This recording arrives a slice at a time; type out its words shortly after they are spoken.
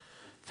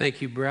Thank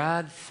you,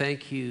 Brad.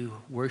 Thank you,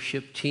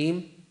 worship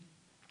team.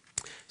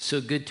 So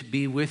good to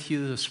be with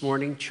you this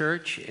morning,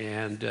 church,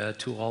 and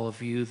to all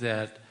of you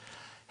that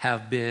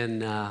have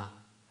been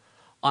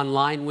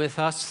online with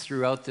us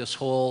throughout this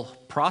whole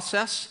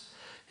process.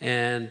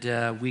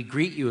 And we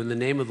greet you in the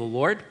name of the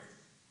Lord.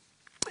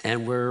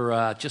 And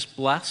we're just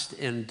blessed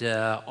and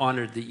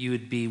honored that you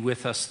would be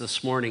with us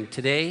this morning.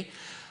 Today,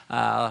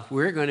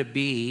 we're going to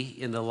be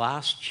in the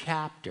last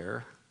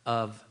chapter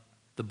of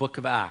the book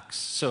of Acts.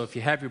 So if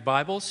you have your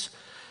Bibles,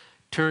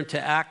 turn to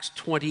Acts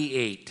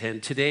 28.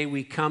 And today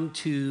we come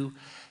to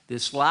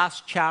this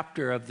last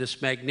chapter of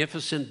this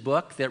magnificent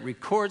book that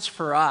records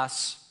for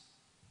us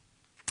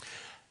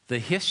the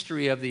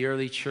history of the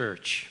early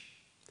church.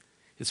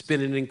 It's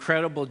been an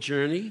incredible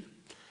journey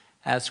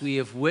as we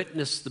have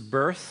witnessed the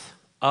birth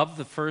of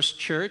the first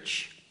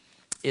church.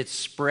 It's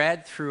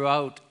spread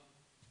throughout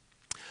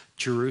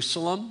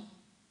Jerusalem,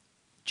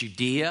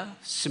 Judea,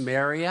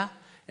 Samaria,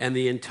 and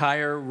the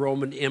entire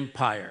Roman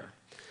Empire.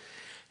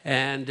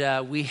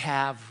 And we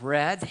have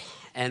read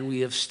and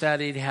we have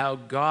studied how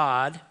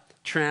God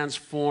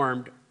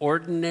transformed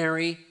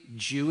ordinary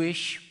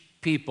Jewish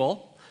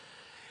people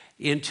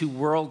into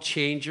world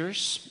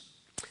changers.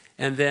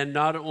 And then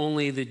not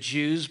only the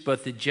Jews,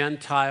 but the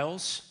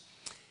Gentiles.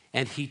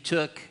 And he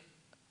took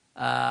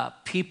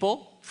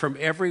people from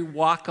every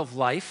walk of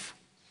life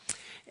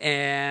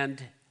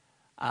and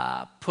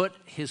put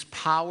his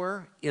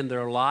power in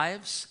their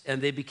lives,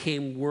 and they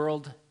became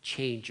world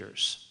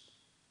changers.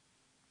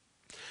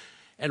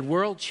 And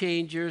world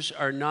changers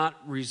are not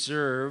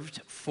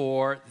reserved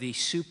for the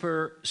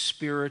super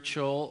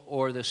spiritual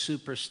or the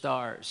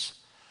superstars.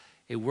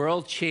 A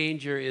world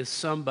changer is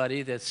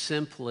somebody that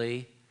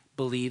simply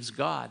believes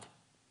God,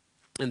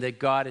 and that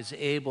God is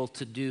able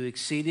to do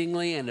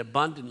exceedingly and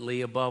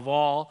abundantly above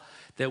all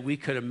that we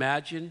could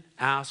imagine,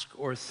 ask,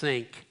 or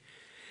think.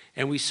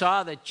 And we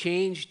saw that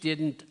change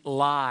didn't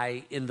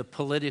lie in the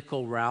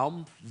political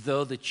realm,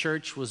 though the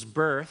church was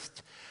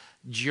birthed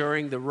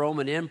during the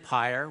Roman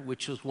Empire,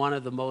 which was one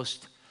of the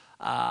most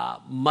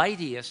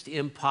mightiest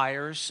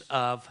empires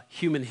of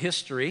human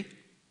history.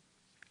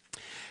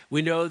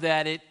 We know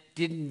that it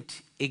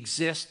didn't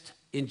exist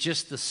in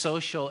just the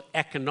social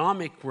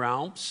economic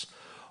realms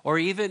or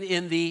even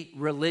in the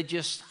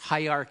religious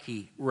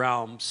hierarchy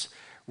realms.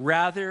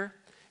 Rather,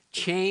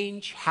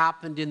 change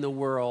happened in the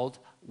world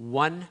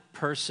one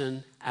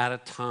person at a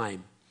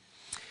time.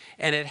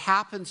 And it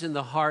happens in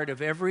the heart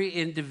of every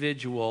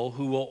individual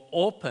who will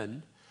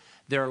open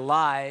their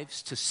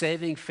lives to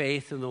saving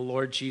faith in the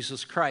Lord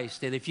Jesus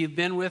Christ. And if you've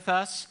been with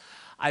us,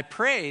 I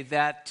pray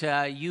that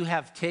you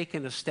have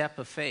taken a step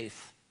of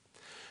faith,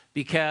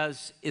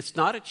 because it's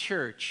not a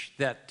church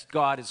that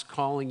God is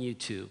calling you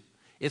to.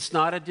 It's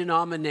not a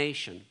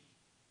denomination.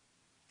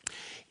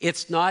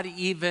 It's not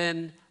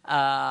even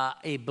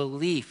a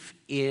belief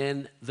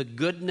in the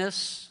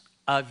goodness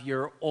of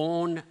your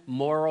own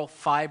moral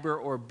fiber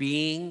or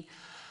being,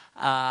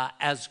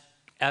 as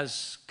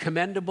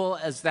commendable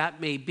as that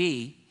may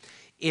be.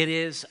 It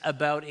is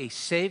about a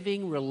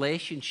saving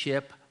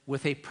relationship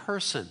with a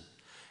person,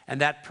 and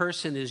that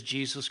person is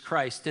Jesus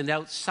Christ. And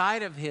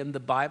outside of him, the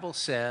Bible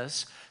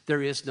says,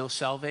 there is no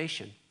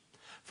salvation.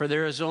 For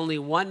there is only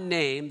one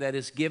name that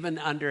is given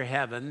under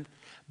heaven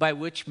by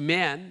which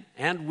men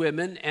and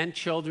women and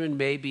children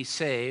may be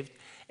saved,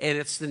 and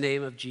it's the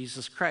name of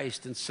Jesus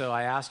Christ. And so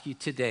I ask you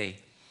today,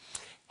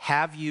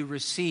 have you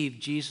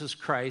received Jesus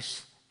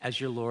Christ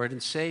as your Lord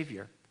and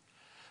Savior?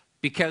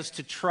 Because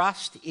to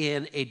trust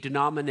in a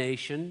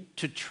denomination,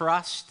 to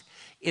trust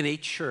in a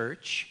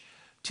church,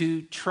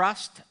 to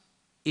trust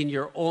in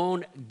your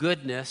own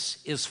goodness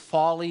is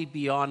folly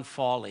beyond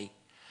folly.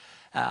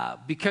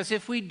 Because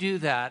if we do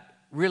that,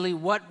 really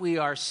what we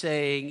are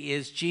saying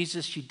is,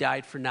 Jesus, you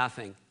died for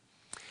nothing.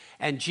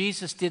 And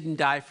Jesus didn't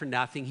die for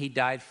nothing. He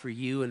died for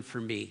you and for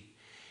me.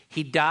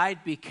 He died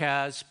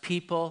because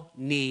people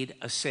need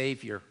a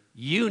Savior.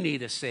 You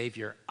need a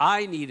Savior.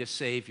 I need a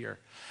Savior.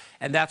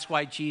 And that's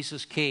why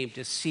Jesus came,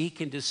 to seek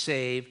and to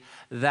save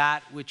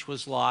that which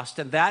was lost.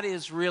 And that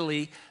is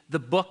really the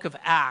book of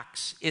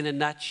Acts in a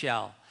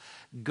nutshell.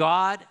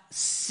 God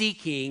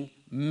seeking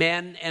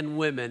men and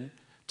women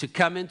to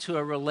come into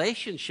a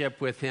relationship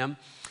with him.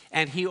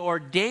 And he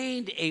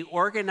ordained an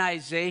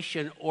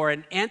organization or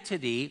an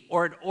entity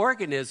or an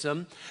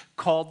organism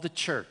called the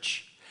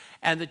church.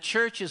 And the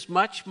church is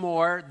much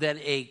more than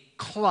a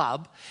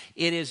club.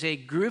 It is a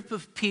group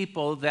of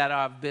people that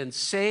have been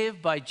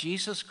saved by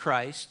Jesus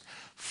Christ,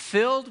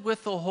 filled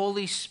with the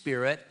Holy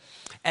Spirit,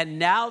 and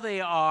now they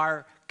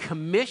are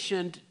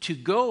commissioned to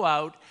go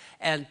out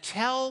and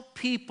tell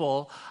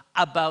people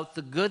about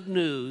the good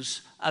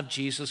news of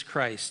Jesus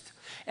Christ.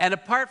 And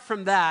apart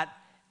from that,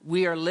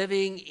 we are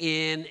living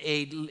in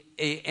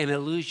an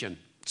illusion.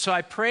 So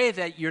I pray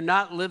that you're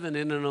not living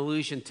in an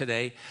illusion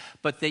today,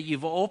 but that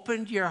you've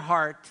opened your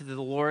heart to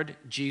the Lord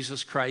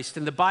Jesus Christ.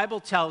 And the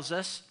Bible tells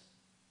us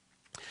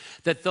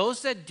that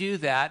those that do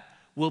that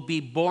will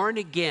be born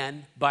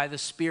again by the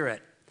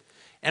Spirit.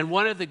 And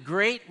one of the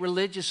great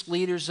religious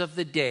leaders of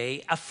the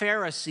day, a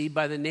Pharisee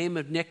by the name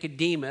of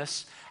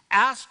Nicodemus,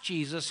 asked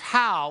Jesus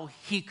how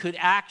he could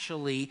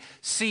actually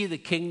see the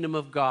kingdom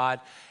of God.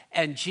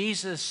 And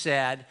Jesus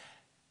said,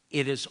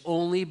 it is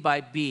only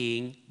by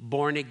being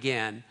born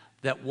again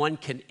that one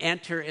can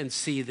enter and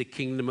see the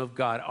kingdom of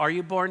God. Are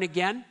you born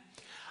again?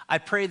 I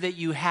pray that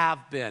you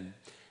have been,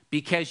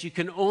 because you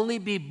can only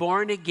be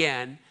born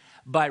again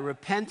by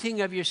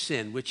repenting of your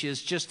sin, which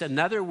is just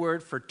another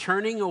word for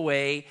turning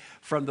away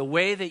from the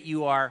way that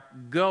you are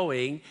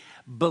going,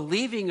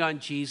 believing on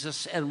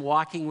Jesus and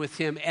walking with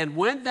him. And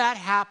when that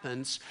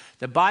happens,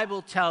 the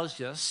Bible tells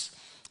us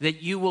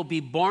that you will be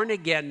born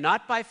again,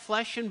 not by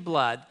flesh and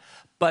blood,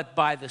 but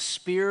by the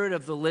Spirit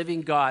of the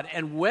living God.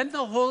 And when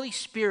the Holy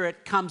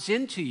Spirit comes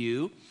into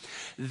you,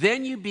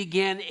 then you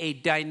begin a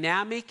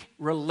dynamic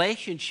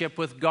relationship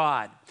with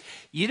God.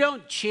 You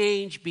don't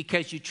change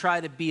because you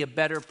try to be a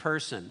better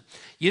person.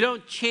 You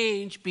don't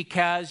change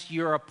because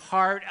you're a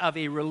part of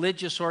a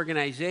religious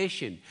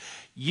organization.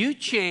 You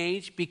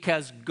change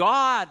because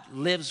God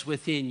lives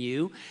within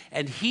you,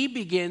 and he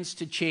begins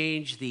to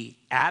change the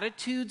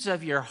attitudes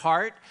of your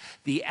heart,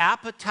 the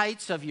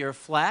appetites of your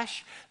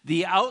flesh,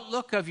 the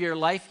outlook of your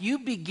life. You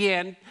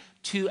begin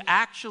to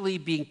actually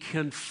be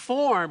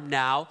conformed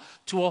now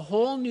to a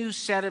whole new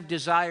set of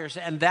desires,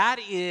 and that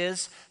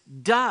is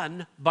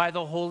done by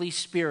the Holy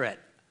Spirit.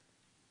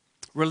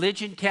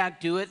 Religion can't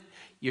do it.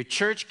 Your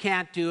church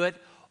can't do it.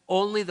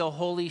 Only the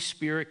Holy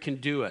Spirit can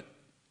do it.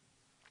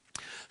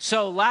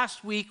 So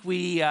last week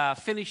we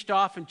finished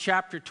off in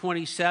chapter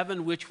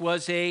 27, which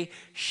was a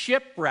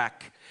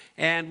shipwreck.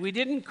 And we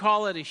didn't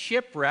call it a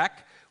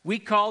shipwreck. We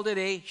called it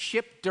a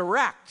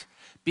shipdirect,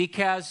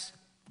 because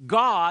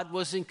God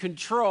was in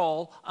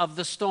control of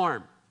the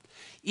storm.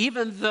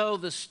 Even though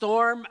the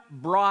storm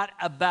brought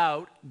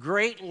about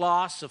great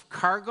loss of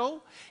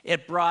cargo,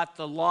 it brought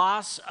the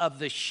loss of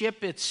the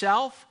ship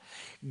itself,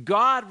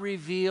 God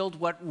revealed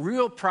what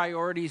real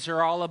priorities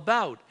are all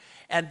about.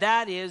 And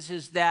that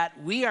is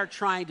that we are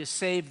trying to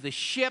save the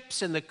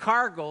ships and the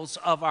cargoes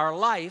of our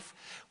life,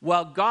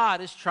 while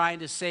God is trying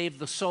to save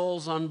the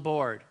souls on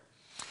board.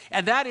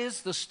 And that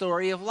is the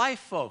story of life,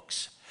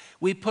 folks.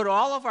 We put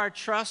all of our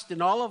trust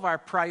and all of our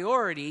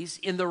priorities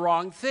in the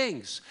wrong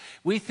things.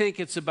 We think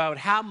it's about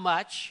how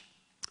much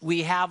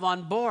we have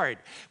on board.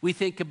 We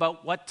think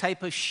about what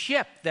type of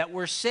ship that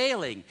we're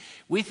sailing.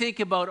 We think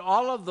about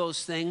all of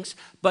those things,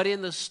 but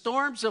in the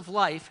storms of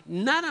life,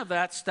 none of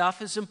that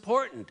stuff is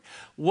important.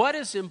 What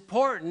is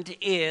important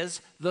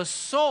is the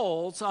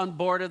souls on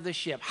board of the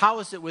ship. How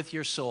is it with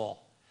your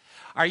soul?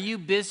 Are you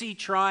busy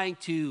trying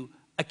to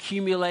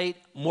accumulate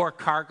more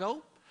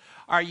cargo?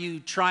 Are you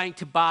trying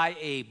to buy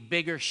a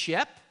bigger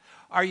ship?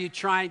 Are you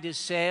trying to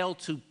sail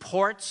to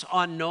ports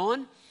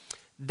unknown?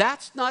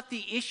 That's not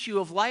the issue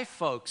of life,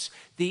 folks.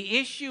 The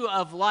issue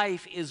of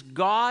life is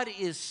God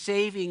is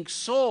saving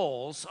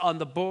souls on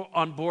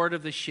board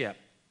of the ship.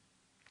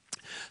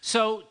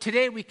 So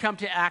today we come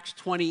to Acts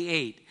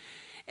 28,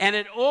 and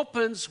it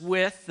opens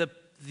with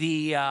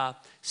the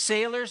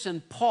sailors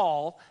and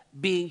Paul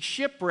being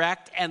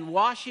shipwrecked and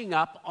washing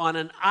up on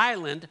an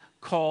island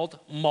called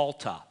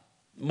Malta.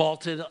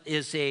 Malta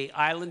is an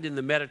island in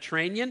the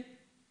Mediterranean.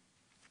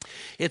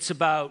 It's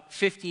about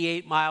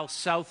 58 miles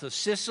south of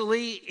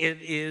Sicily. It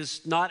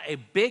is not a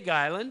big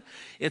island.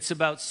 It's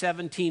about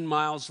 17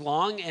 miles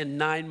long and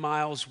 9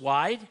 miles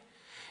wide.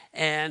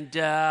 And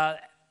the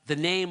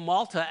name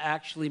Malta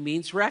actually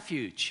means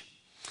refuge.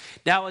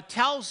 Now it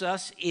tells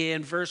us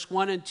in verse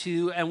 1 and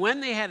 2, and when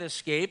they had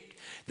escaped,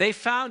 they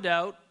found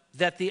out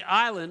that the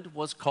island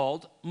was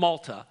called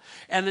Malta.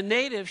 And the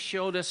natives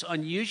showed us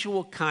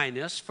unusual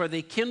kindness, for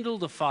they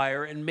kindled a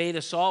fire and made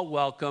us all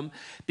welcome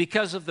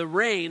because of the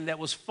rain that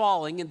was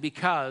falling and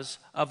because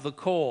of the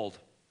cold.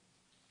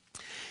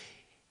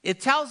 It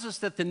tells us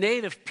that the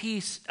native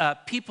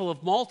people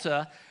of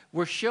Malta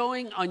were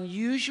showing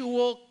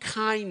unusual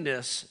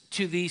kindness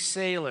to these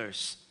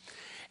sailors.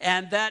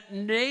 And that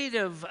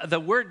native, the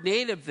word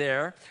native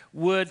there,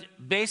 would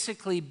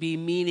basically be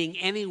meaning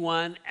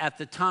anyone at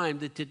the time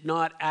that did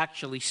not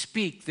actually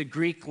speak the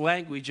Greek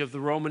language of the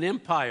Roman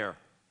Empire.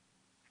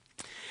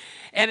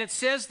 And it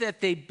says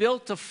that they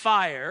built a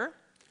fire,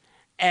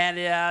 and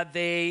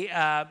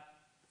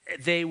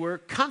they were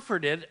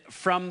comforted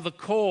from the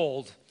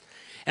cold.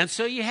 And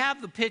so you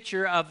have the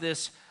picture of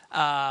this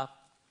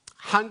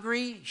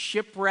hungry,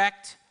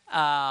 shipwrecked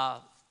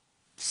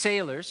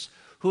sailors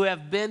who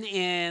have been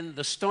in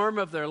the storm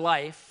of their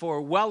life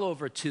for well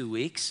over 2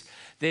 weeks.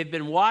 They've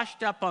been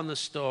washed up on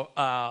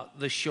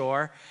the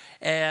shore,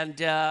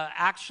 and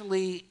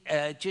actually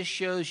just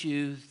shows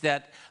you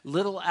that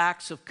little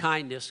acts of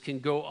kindness can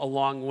go a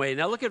long way.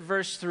 Now look at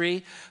verse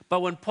 3.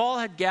 But when Paul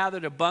had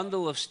gathered a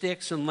bundle of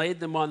sticks and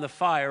laid them on the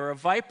fire, a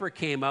viper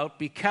came out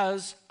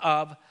because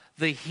of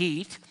the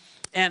heat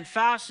and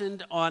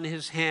fastened on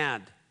his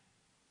hand.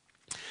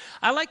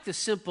 I like the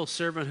simple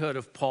servanthood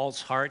of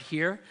Paul's heart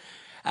here.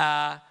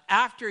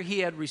 After he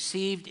had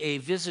received a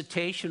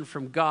visitation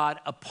from God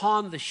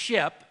upon the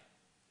ship,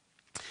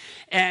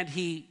 and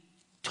he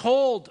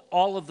told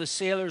all of the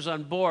sailors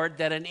on board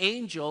that an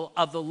angel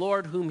of the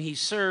Lord whom he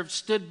served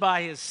stood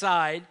by his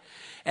side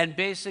and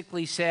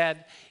basically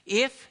said,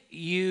 if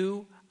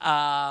you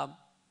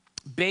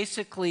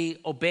basically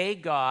obey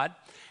God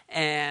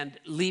and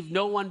leave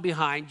no one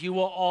behind, you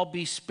will all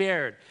be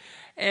spared.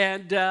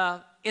 And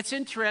it's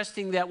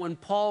interesting that when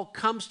Paul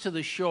comes to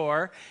the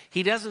shore,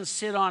 he doesn't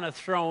sit on a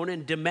throne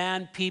and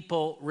demand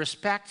people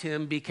respect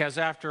him because,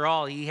 after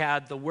all, he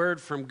had the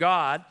word from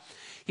God.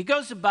 He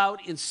goes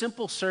about in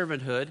simple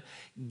servanthood,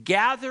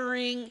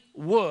 gathering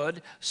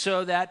wood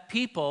so that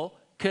people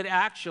could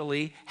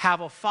actually have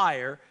a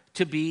fire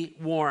to be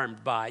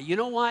warmed by. You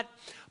know what?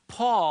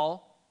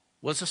 Paul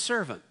was a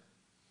servant.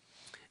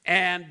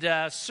 And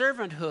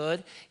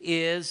servanthood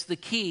is the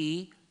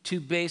key to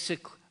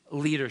basic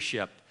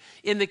leadership.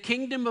 In the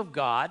kingdom of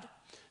God,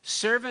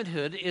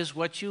 servanthood is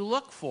what you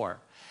look for.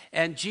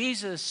 And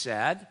Jesus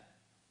said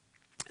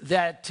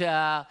that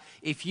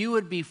if you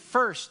would be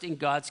first in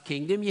God's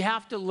kingdom, you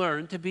have to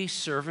learn to be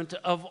servant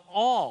of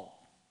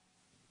all.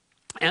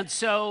 And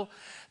so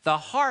the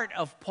heart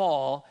of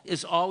Paul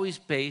is always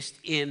based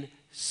in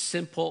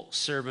simple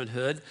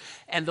servanthood.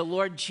 And the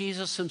Lord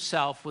Jesus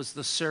himself was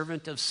the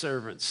servant of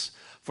servants.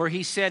 For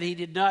he said he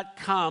did not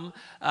come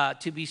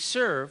to be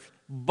served,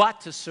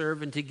 but to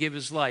serve and to give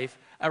his life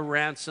a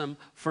ransom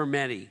for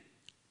many.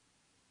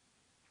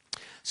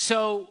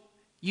 So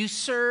you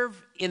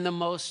serve in the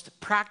most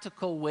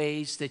practical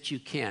ways that you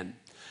can.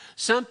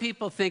 Some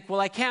people think, well,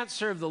 I can't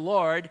serve the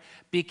Lord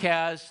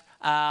because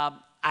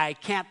I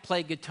can't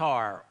play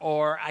guitar,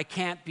 or I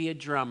can't be a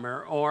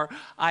drummer, or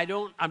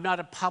I'm not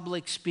a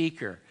public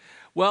speaker.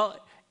 Well,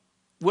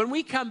 when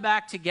we come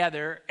back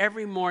together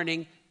every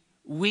morning,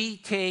 we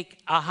take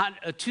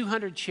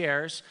 200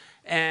 chairs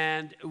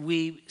and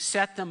we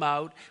set them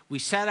out. We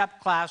set up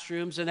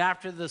classrooms, and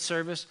after the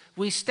service,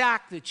 we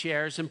stack the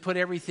chairs and put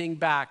everything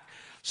back.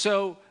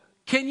 So,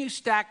 can you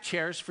stack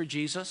chairs for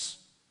Jesus?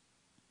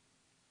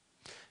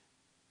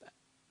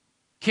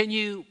 Can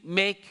you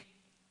make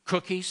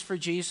cookies for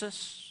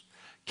Jesus?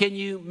 Can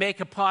you make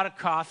a pot of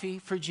coffee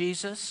for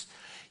Jesus?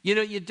 You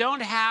know, you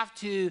don't have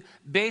to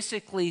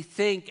basically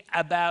think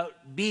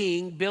about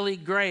being Billy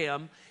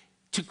Graham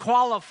to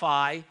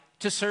qualify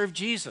to serve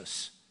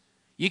Jesus.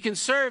 You can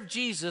serve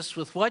Jesus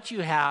with what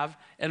you have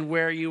and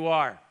where you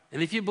are.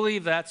 And if you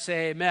believe that,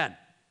 say amen.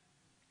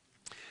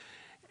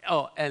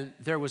 Oh, and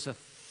there was a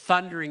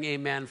thundering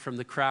amen from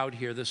the crowd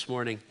here this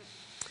morning.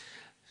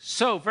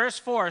 So, verse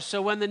 4,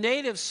 so when the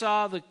natives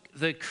saw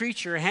the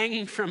creature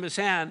hanging from his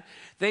hand,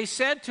 they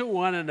said to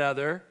one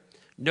another,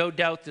 no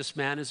doubt this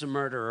man is a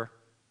murderer,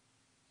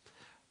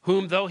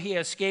 whom though he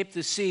escaped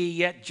the sea,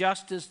 yet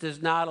justice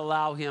does not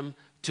allow him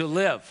to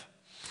live.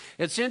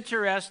 It's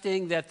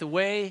interesting that the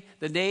way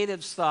the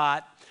natives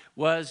thought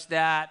was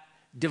that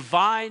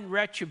divine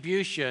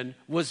retribution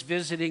was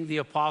visiting the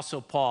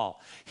Apostle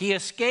Paul. He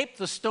escaped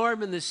the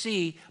storm in the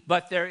sea,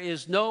 but there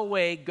is no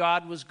way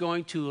God was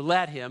going to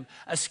let him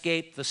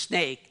escape the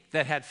snake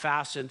that had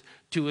fastened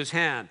to his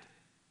hand.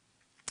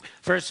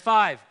 Verse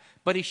 5,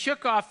 but he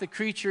shook off the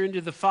creature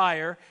into the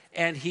fire,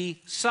 and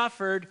he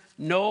suffered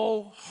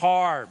no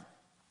harm.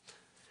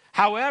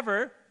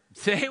 However,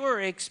 they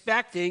were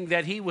expecting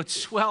that he would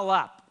swell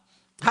up.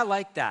 I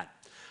like that.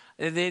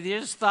 They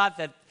just thought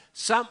that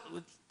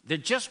they're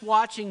just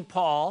watching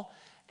Paul,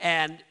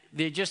 and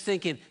they're just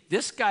thinking,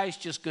 this guy's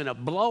just going to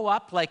blow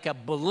up like a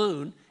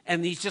balloon,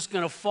 and he's just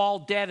going to fall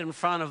dead in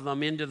front of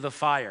them into the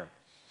fire.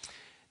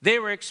 They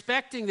were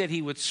expecting that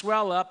he would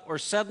swell up or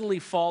suddenly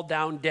fall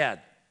down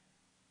dead.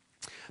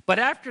 But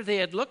after they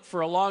had looked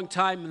for a long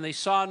time and they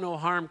saw no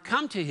harm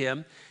come to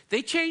him,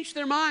 they changed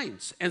their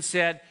minds and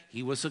said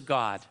he was a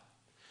god.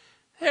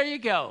 There you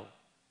go.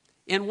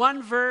 In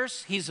one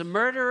verse, he's a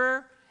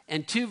murderer,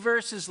 and 2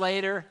 verses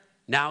later,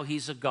 now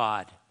he's a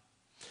god.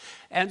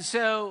 And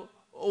so,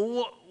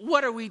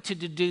 what are we to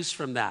deduce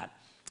from that?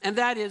 And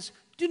that is,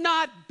 do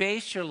not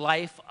base your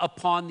life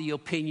upon the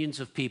opinions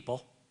of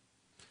people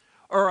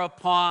or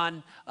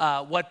upon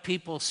what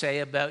people say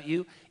about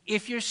you.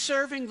 If you're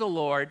serving the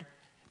Lord,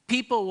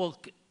 people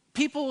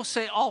will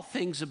say all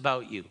things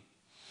about you.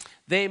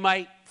 They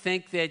might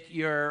think that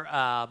you're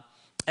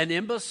an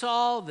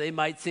imbecile. They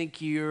might think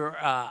you're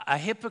a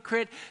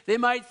hypocrite. They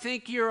might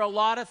think you're a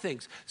lot of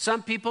things.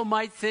 Some people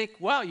might think,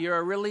 well, you're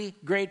a really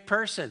great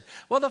person.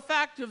 Well, the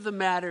fact of the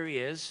matter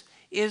is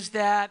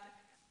that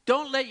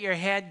don't let your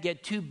head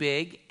get too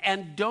big,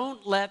 and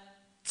don't let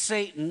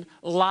Satan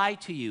lie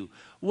to you.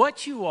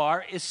 What you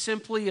are is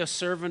simply a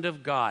servant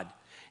of God.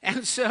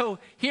 And so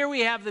here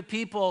we have the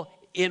people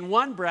in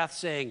one breath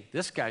saying,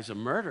 this guy's a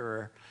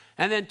murderer.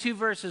 And then 2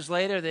 verses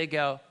later they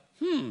go,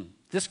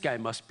 this guy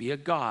must be a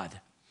god.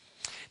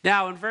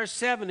 Now, in verse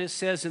 7, it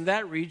says, in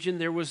that region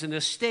there was an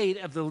estate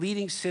of the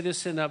leading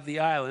citizen of the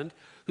island,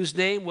 whose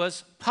name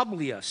was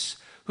Publius,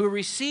 who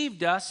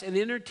received us and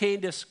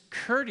entertained us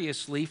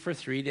courteously for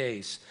 3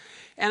 days.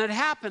 And it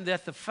happened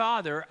that the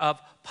father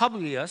of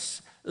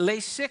Publius lay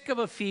sick of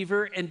a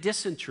fever and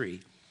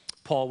dysentery.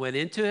 Paul went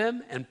into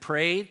him and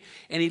prayed,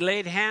 and he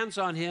laid hands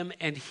on him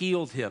and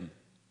healed him.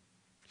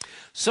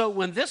 So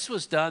when this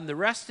was done, the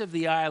rest of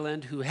the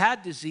island who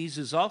had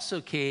diseases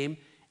also came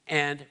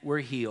and were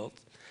healed.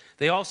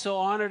 They also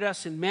honored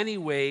us in many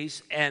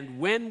ways, and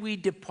when we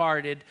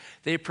departed,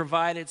 they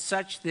provided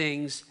such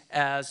things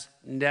as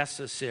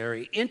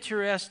necessary.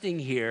 Interesting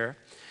here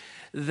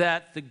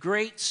that the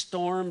great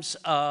storms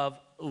of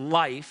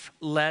life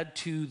led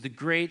to the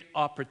great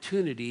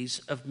opportunities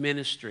of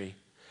ministry.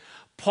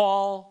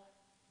 Paul,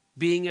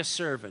 being a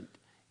servant,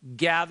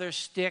 gathers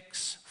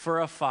sticks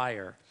for a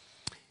fire.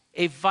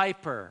 A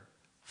viper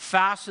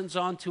fastens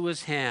onto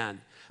his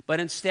hand, but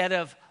instead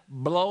of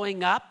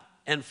blowing up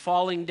and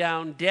falling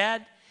down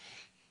dead,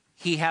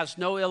 he has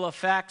no ill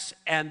effects,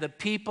 and the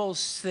people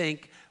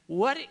think,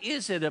 what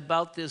is it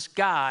about this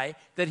guy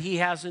that he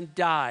hasn't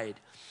died?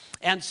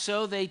 And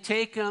so they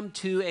take him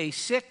to a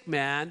sick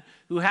man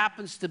who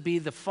happens to be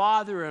the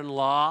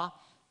father-in-law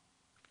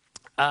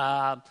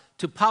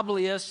to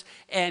Publius,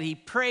 and he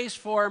prays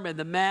for him, and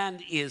the man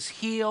is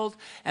healed.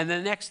 And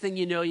the next thing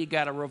you know, you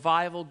got a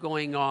revival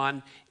going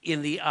on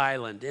in the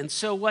island. And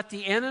so what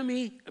the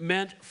enemy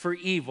meant for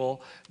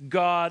evil,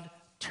 God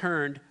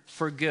turned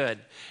for good.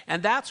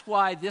 And that's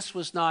why this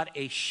was not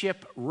a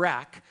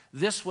shipwreck.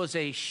 This was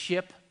a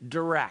ship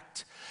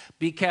direct,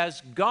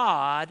 because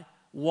God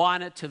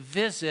wanted to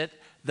visit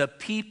the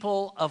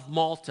people of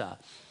Malta.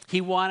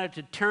 He wanted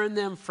to turn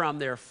them from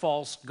their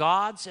false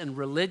gods and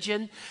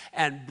religion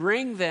and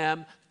bring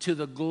them to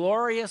the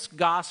glorious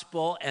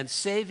gospel and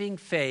saving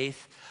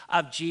faith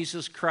of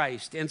Jesus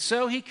Christ. And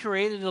so he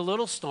created a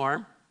little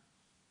storm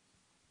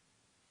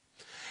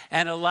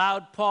and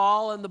allowed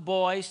Paul and the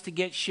boys to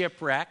get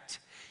shipwrecked.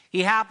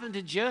 He happened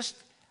to just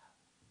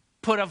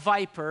put a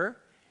viper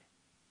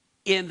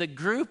in the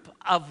group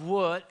of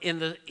wood, in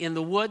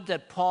the wood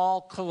that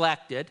Paul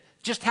collected.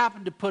 Just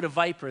happened to put a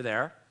viper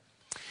there.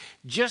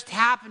 Just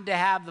happened to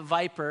have the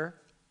viper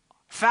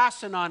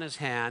fastened on his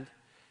hand,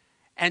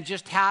 and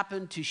just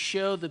happened to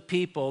show the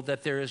people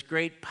that there is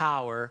great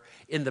power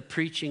in the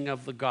preaching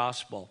of the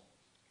gospel.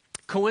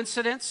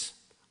 Coincidence?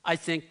 I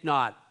think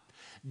not.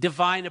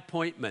 Divine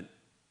appointment.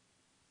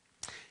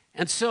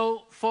 And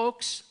so,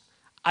 folks,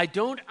 I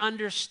don't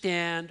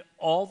understand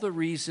all the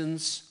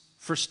reasons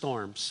for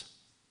storms.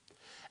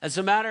 As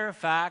a matter of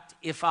fact,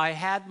 if I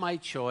had my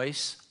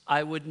choice,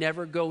 I would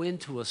never go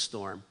into a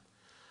storm.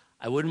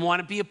 I wouldn't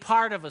want to be a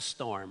part of a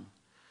storm.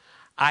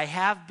 I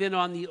have been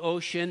on the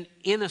ocean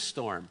in a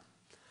storm,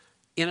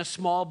 in a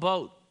small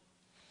boat.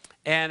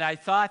 And I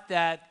thought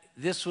that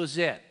this was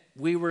it.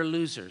 We were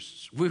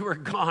losers. We were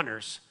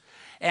goners.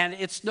 And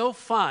it's no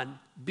fun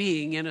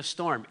being in a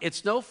storm.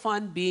 It's no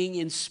fun being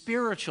in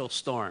spiritual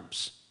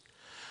storms.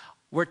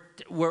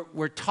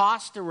 We're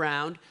tossed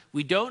around.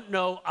 We don't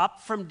know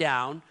up from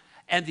down.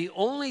 And the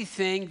only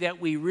thing that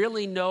we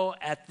really know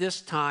at this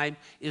time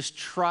is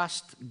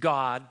trust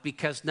God,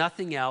 because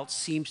nothing else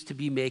seems to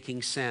be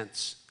making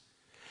sense.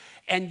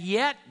 And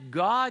yet,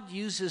 God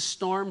uses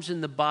storms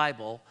in the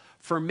Bible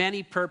for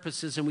many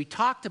purposes, and we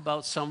talked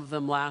about some of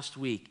them last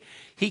week.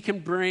 He can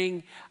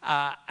bring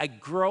a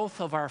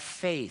growth of our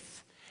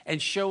faith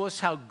and show us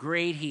how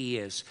great He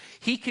is.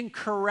 He can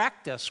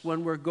correct us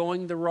when we're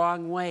going the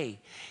wrong way.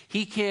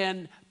 He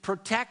can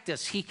protect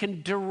us. He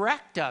can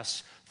direct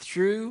us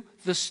through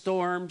the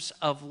storms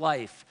of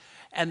life.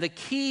 And the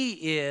key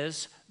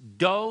is,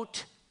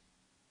 don't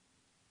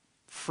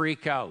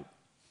freak out.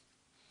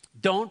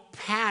 Don't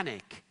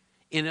panic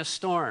in a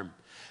storm.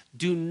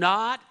 Do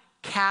not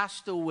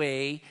cast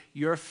away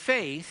your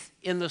faith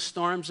in the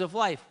storms of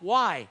life.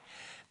 Why?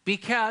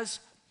 Because,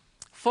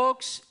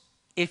 folks,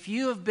 if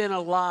you have been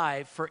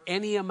alive for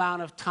any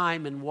amount of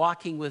time and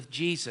walking with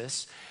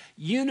Jesus,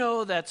 you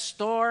know that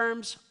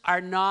storms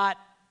are not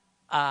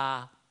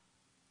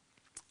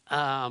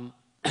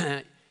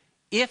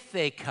if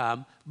they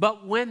come,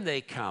 but when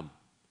they come.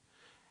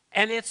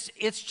 And it's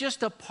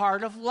just a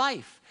part of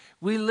life.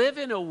 We live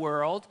in a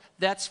world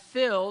that's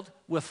filled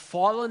with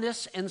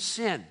fallenness and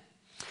sin.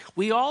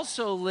 We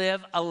also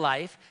live a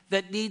life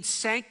that needs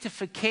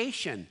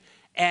sanctification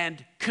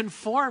and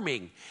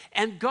conforming.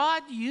 And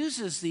God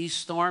uses these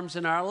storms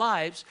in our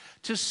lives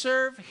to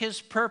serve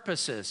His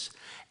purposes.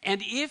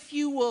 And if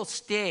you will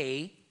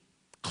stay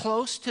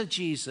close to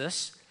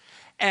Jesus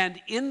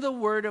and in the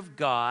Word of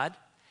God,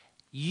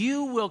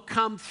 you will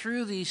come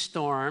through these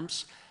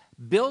storms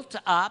built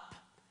up,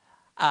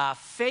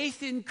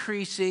 faith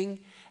increasing,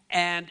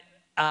 and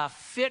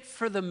fit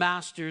for the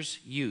Master's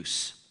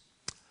use.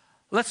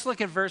 Let's look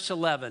at verse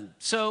 11.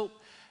 So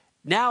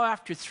now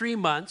after 3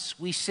 months,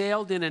 we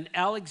sailed in an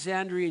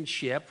Alexandrian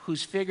ship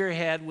whose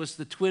figurehead was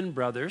the twin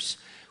brothers,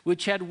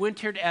 which had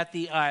wintered at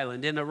the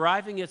island. And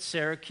arriving at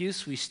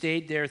Syracuse, we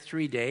stayed there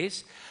 3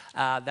 days.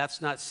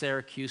 That's not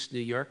Syracuse, New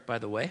York, by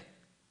the way.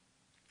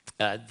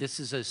 This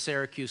is a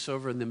Syracuse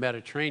over in the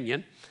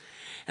Mediterranean.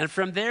 And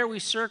from there, we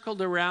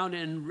circled around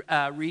and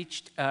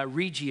reached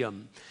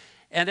Rhegium.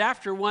 And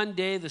after 1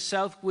 day, the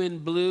south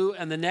wind blew,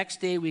 and the next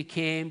day we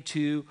came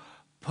to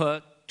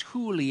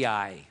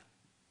Puteoli.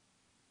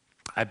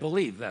 I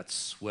believe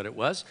that's what it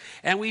was.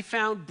 And we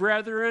found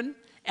brethren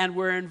and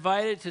were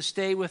invited to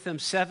stay with them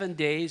 7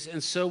 days,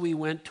 and so we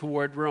went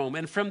toward Rome.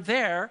 And from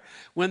there,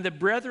 when the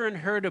brethren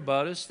heard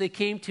about us, they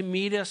came to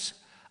meet us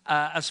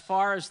as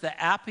far as the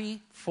Appii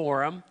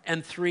Forum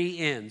and 3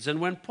 inns. And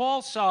when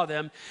Paul saw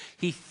them,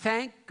 he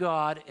thanked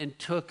God and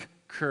took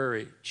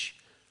courage.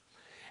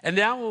 And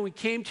now when we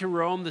came to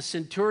Rome, the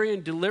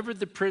centurion delivered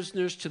the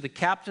prisoners to the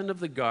captain of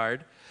the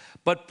guard,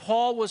 but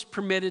Paul was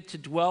permitted to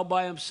dwell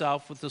by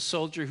himself with the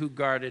soldier who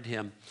guarded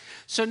him.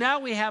 So now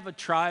we have a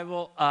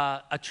trial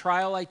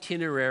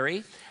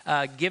itinerary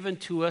given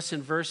to us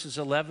in verses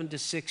 11 to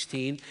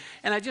 16.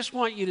 And I just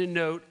want you to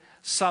note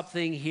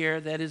something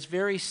here that is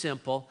very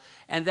simple,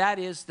 and that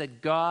is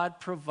that God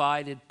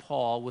provided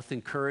Paul with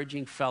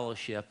encouraging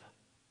fellowship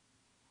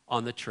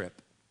on the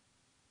trip.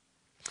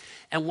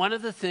 And one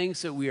of the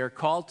things that we are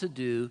called to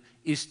do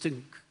is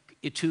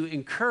to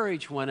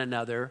encourage one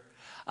another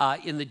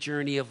in the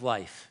journey of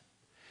life.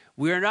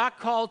 We are not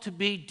called to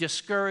be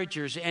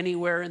discouragers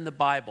anywhere in the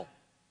Bible.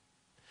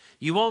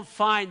 You won't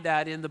find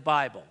that in the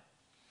Bible.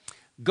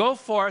 Go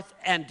forth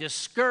and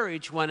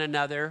discourage one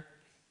another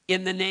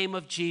in the name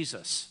of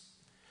Jesus.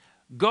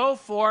 Go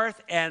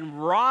forth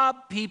and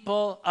rob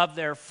people of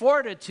their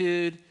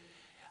fortitude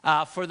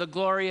for the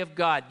glory of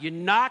God. You're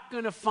not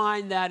going to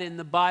find that in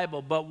the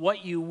Bible, but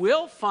what you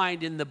will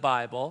find in the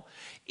Bible,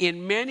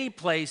 in many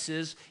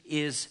places,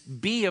 is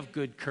be of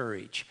good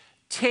courage.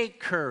 Take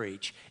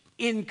courage.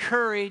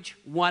 Encourage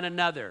one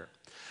another.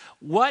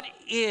 What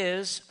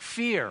is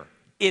fear?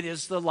 It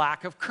is the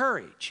lack of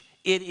courage.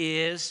 It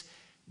is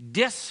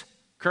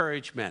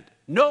discouragement.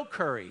 No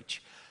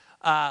courage.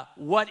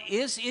 What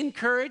is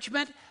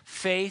encouragement?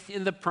 Faith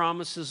in the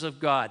promises of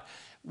God.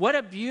 What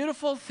a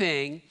beautiful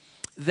thing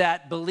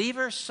that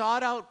believers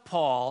sought out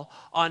Paul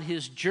on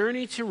his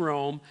journey to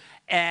Rome,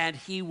 and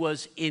he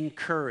was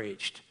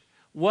encouraged.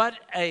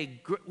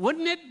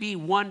 Wouldn't it be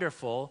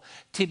wonderful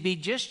to be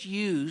just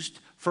used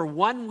for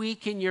 1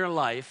 week in your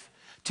life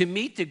to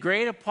meet the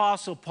great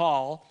apostle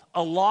Paul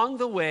along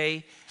the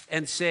way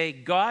and say,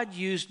 God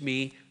used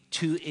me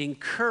to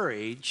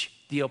encourage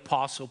the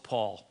apostle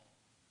Paul?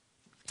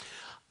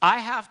 I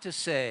have to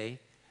say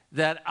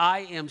that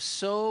I am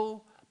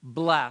so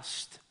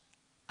blessed.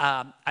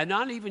 I'm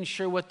not even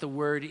sure what the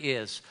word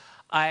is.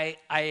 I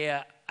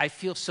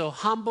feel so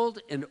humbled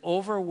and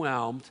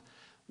overwhelmed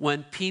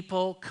when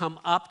people come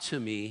up to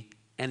me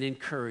and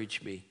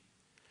encourage me.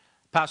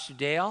 Pastor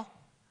Dale,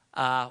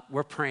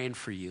 we're praying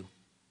for you.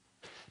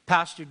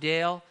 Pastor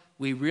Dale,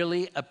 we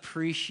really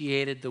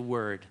appreciated the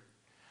word.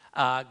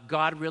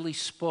 God really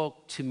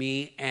spoke to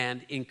me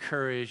and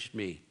encouraged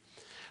me.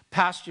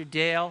 Pastor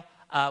Dale,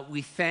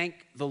 we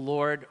thank the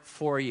Lord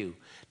for you.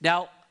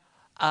 Now,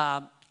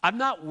 I'm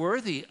not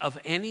worthy of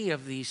any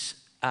of these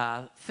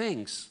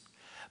things,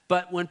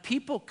 but when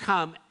people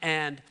come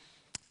and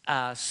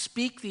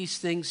speak these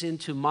things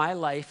into my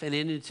life and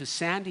into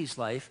Sandy's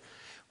life,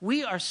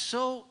 we are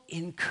so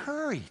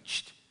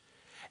encouraged.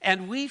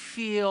 And we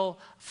feel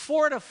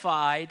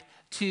fortified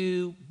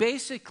to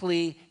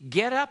basically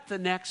get up the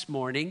next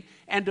morning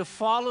and to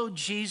follow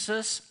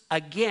Jesus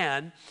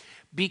again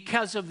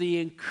because of the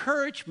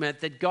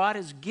encouragement that God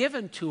has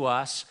given to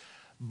us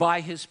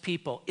by his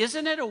people.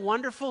 Isn't it a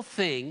wonderful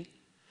thing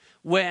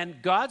when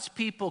God's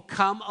people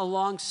come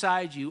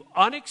alongside you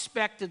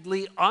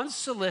unexpectedly,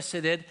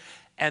 unsolicited,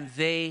 and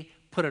they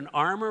put an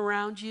arm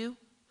around you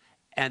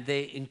and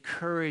they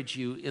encourage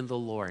you in the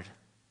Lord?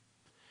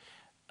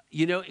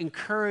 You know,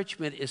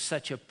 encouragement is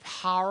such a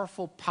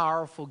powerful,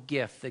 powerful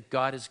gift that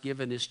God has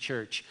given his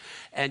church.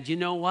 And you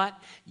know what?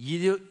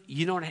 You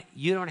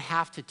don't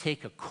have to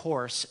take a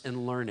course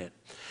and learn it.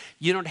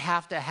 You don't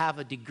have to have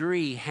a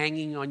degree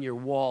hanging on your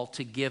wall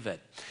to give it.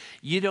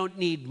 You don't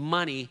need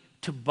money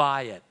to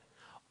buy it.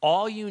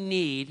 All you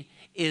need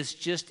is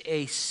just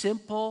a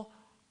simple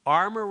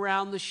arm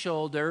around the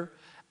shoulder,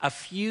 a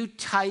few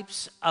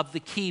types of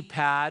the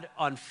keypad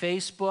on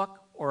Facebook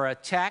or a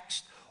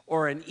text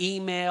or an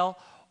email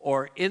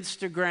or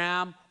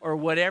Instagram or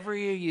whatever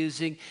you're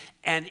using,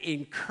 and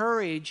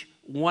encourage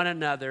one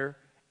another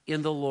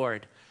in the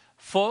Lord.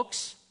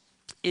 Folks,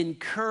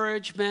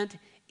 encouragement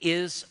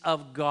is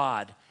of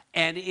God,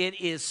 and it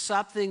is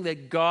something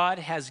that God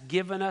has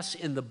given us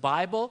in the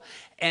Bible.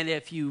 And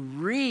if you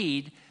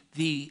read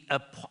the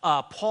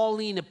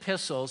Pauline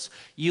epistles,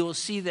 you'll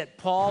see that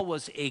Paul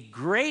was a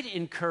great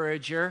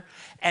encourager,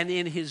 and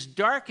in his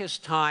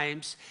darkest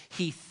times,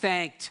 he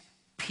thanked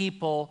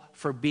people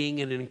for being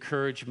an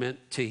encouragement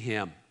to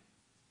him.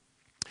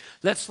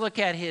 Let's look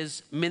at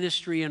his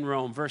ministry in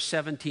Rome, verse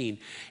 17.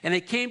 And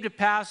it came to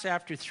pass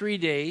after 3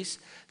 days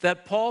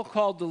that Paul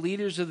called the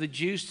leaders of the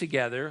Jews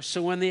together.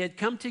 So when they had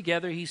come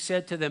together, he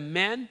said to them,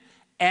 Men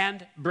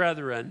and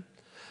brethren,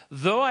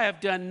 though I have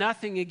done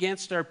nothing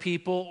against our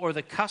people or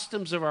the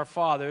customs of our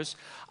fathers,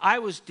 I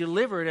was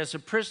delivered as a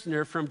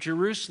prisoner from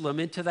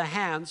Jerusalem into the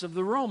hands of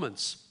the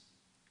Romans,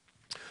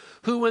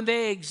 who, when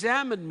they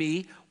examined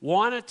me,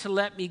 wanted to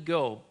let me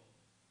go,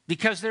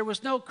 because there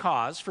was no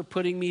cause for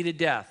putting me to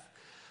death.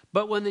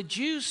 But when the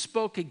Jews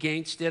spoke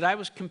against it, I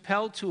was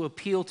compelled to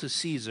appeal to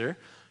Caesar,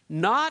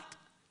 not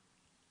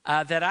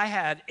that I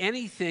had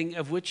anything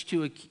of which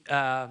to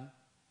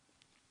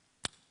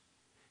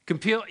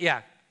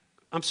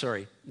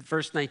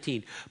verse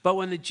 19. But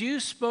when the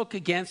Jews spoke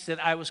against it,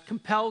 I was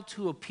compelled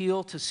to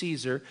appeal to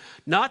Caesar,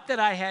 not that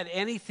I had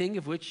anything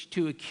of which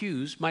to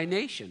accuse my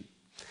nation.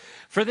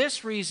 For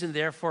this reason,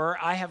 therefore,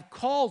 I have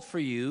called for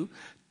you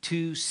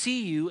to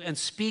see you and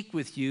speak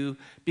with you,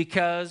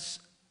 because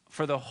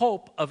for the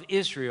hope of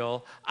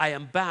Israel I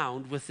am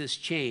bound with this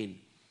chain.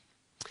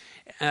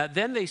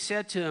 Then they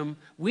said to him,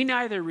 we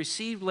neither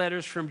received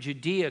letters from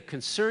Judea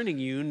concerning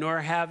you, nor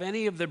have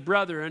any of the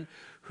brethren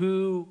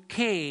who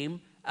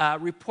came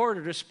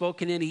reported or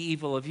spoken any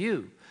evil of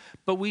you.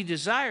 But we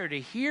desire to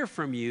hear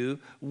from you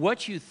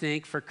what you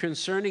think, for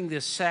concerning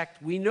this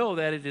sect, we know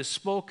that it is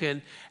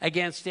spoken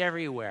against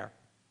everywhere.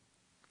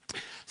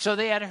 So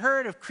they had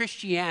heard of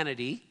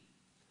Christianity.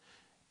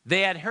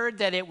 They had heard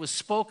that it was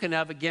spoken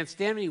of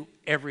against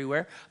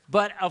everywhere,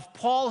 but of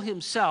Paul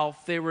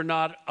himself they were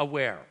not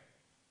aware.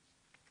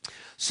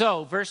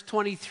 So, verse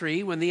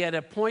 23, when they had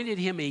appointed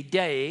him a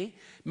day,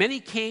 many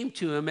came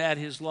to him at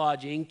his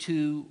lodging,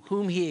 to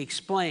whom he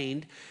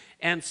explained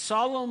and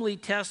solemnly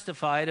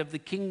testified of the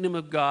kingdom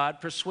of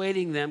God,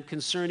 persuading them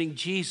concerning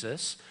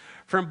Jesus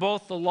from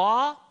both the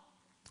law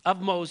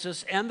of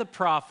Moses and the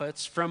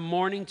prophets, from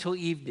morning till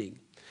evening.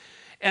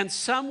 And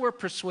some were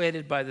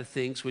persuaded by the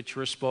things which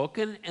were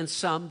spoken, and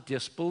some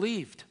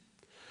disbelieved.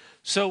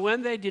 So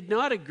when they did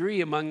not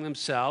agree among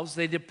themselves,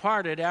 they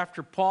departed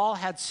after Paul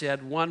had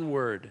said one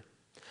word.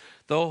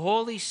 The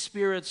Holy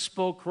Spirit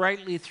spoke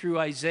rightly through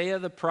Isaiah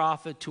the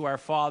prophet to our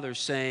fathers,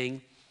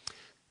 saying,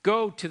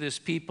 go to this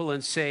people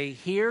and say,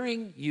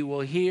 hearing you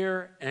will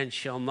hear and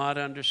shall not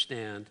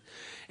understand,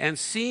 and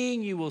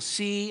seeing you will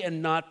see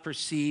and not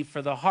perceive,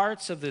 for the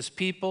hearts of this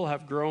people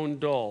have grown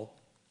dull.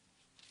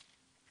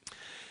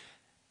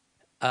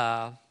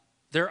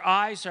 Their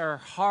eyes are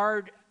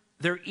hard,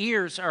 their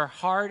ears are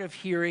hard of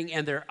hearing,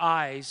 and their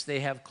eyes they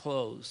have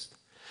closed,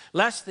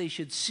 lest they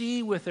should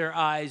see with their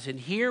eyes and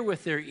hear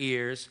with their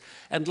ears,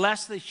 and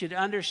lest they should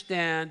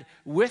understand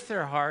with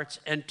their hearts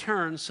and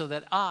turn, so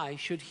that I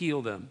should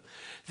heal them.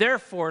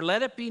 Therefore,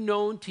 let it be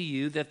known to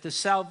you that the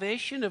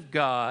salvation of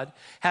God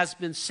has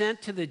been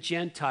sent to the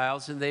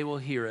Gentiles, and they will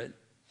hear it.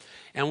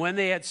 And when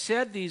they had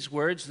said these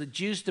words, the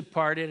Jews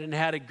departed and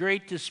had a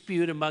great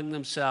dispute among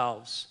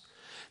themselves.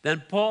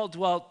 Then Paul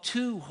dwelt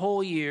 2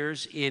 whole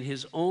years in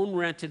his own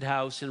rented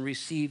house and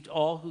received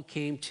all who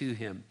came to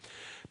him,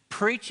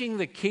 preaching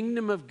the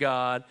kingdom of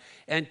God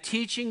and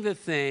teaching the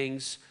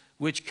things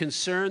which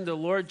concern the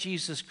Lord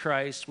Jesus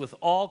Christ with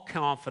all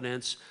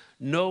confidence,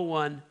 no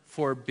one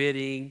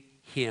forbidding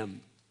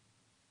him.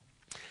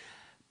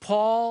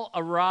 Paul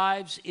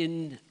arrives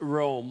in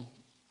Rome,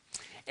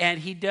 and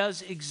he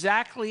does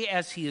exactly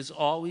as he has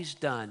always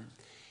done.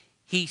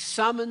 He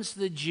summons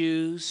the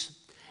Jews,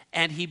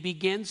 and he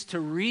begins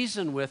to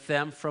reason with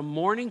them from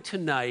morning to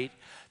night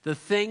the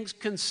things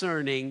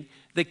concerning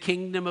the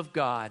kingdom of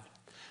God,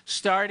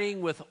 starting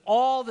with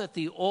all that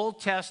the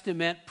Old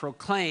Testament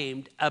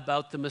proclaimed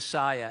about the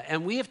Messiah.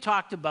 And we have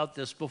talked about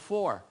this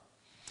before.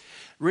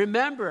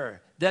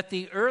 Remember that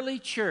the early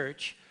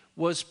church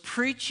was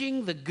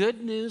preaching the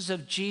good news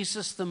of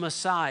Jesus the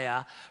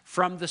Messiah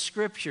from the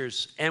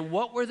Scriptures. And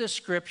what were the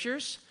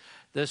Scriptures?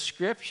 The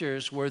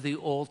Scriptures were the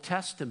Old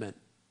Testament.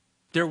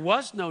 There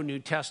was no New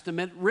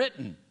Testament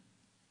written.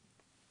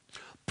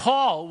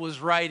 Paul was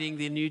writing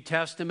the New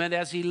Testament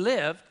as he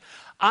lived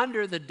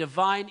under the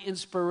divine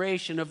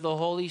inspiration of the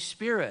Holy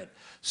Spirit.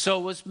 So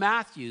was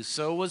Matthew,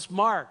 so was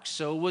Mark,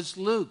 so was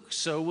Luke,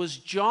 so was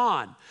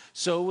John,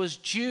 so was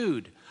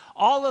Jude.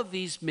 All of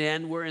these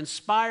men were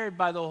inspired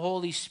by the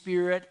Holy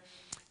Spirit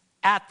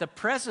at the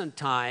present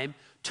time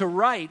to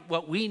write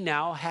what we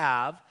now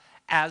have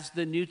as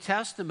the New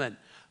Testament.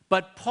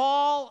 But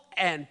Paul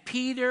and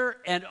Peter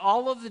and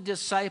all of the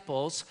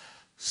disciples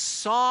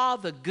saw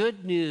the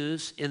good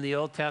news in the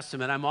Old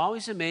Testament. I'm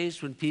always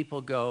amazed when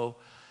people go,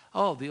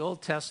 oh, the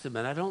Old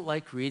Testament, I don't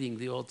like reading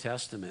the Old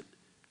Testament.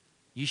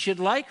 You should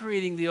like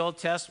reading the Old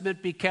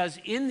Testament, because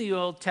in the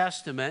Old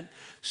Testament,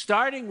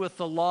 starting with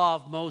the law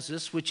of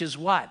Moses, which is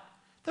what?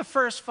 The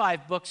first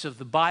 5 books of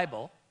the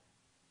Bible.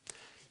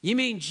 You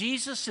mean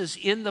Jesus is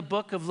in the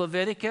book of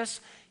Leviticus?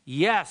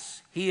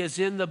 Yes, he is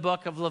in the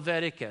book of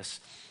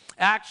Leviticus.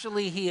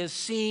 Actually, he is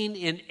seen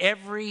in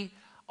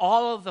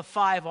all of the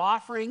 5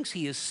 offerings.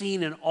 He is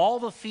seen in all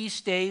the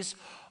feast days.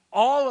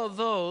 All of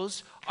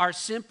those are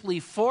simply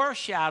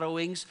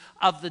foreshadowings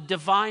of the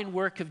divine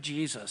work of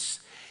Jesus.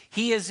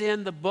 He is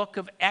in the book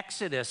of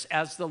Exodus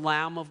as the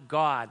Lamb of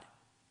God.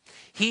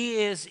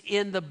 He is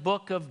in the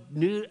book of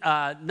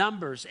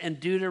Numbers and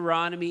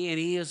Deuteronomy, and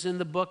he is in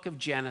the book of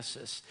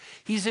Genesis.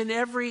 He's in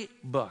every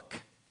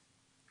book.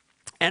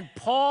 And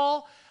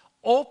Paul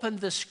opened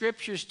the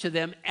Scriptures to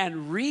them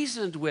and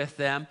reasoned with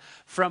them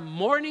from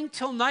morning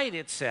till night,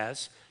 it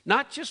says.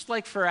 Not just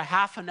like for a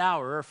half an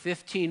hour or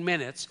 15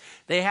 minutes.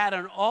 They had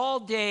an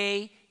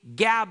all-day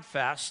gab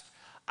fest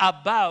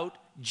about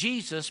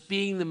Jesus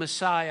being the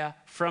Messiah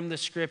from the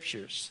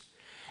Scriptures.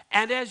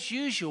 And as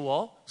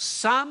usual,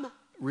 some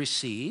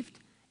received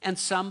and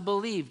some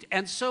believed.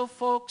 And so,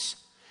 folks,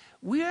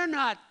 we are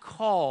not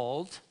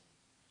called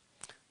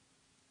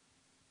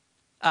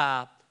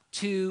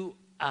to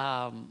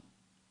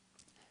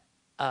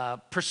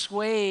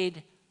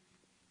persuade.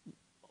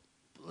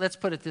 Let's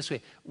put it this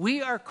way.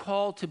 We are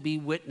called to be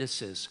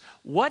witnesses.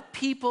 What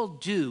people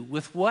do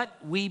with what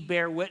we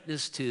bear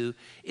witness to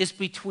is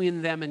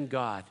between them and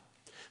God.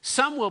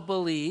 Some will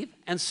believe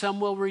and some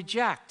will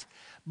reject.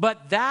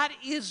 But that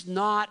is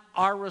not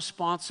our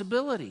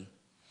responsibility.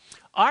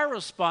 Our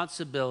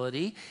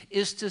responsibility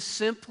is to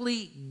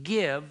simply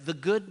give the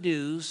good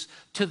news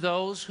to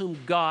those whom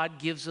God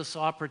gives us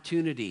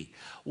opportunity.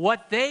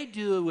 What they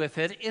do with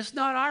it is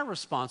not our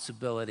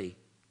responsibility.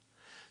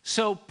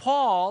 So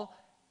Paul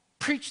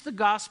preached the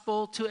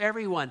gospel to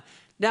everyone.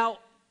 Now,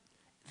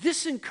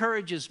 this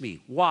encourages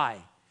me. Why?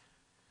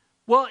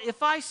 Well,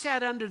 if I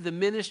sat under the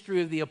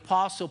ministry of the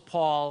Apostle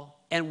Paul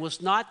and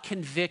was not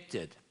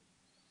convicted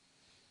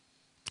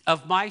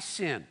of my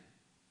sin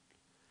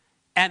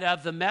and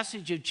of the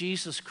message of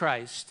Jesus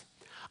Christ,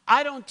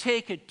 I don't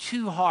take it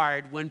too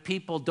hard when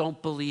people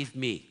don't believe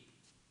me.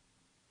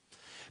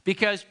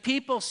 Because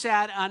people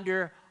sat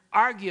under,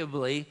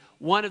 arguably,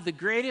 one of the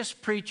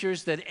greatest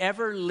preachers that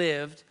ever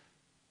lived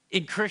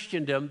in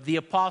Christendom, the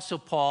Apostle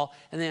Paul,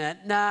 and they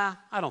went, nah,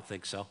 I don't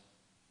think so.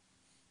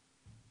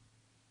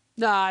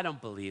 Nah, I don't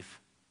believe.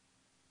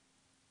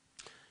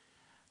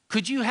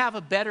 Could you have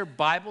a better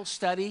Bible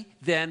study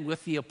than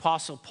with the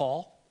Apostle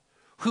Paul,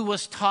 who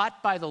was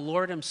taught by the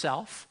Lord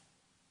himself?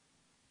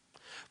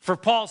 For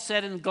Paul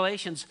said in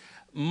Galatians,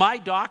 my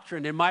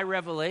doctrine and my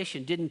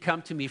revelation didn't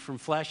come to me from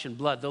flesh and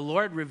blood. The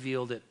Lord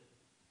revealed it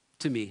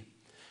to me.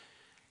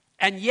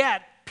 And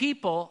yet,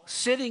 people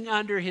sitting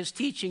under his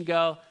teaching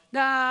go,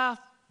 nah,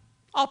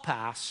 I'll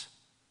pass.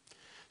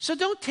 So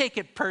don't take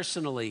it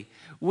personally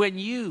when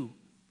you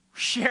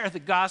share the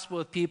gospel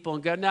with people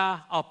and go, nah,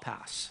 I'll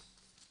pass.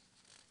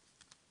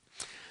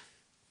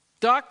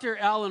 Dr.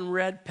 Alan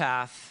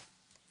Redpath,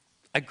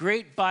 a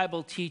great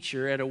Bible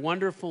teacher and a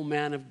wonderful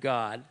man of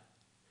God,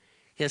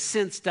 has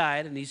since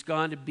died and he's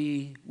gone to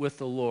be with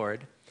the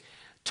Lord,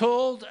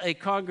 told a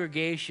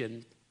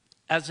congregation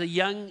as a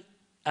young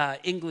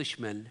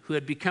Englishman who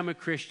had become a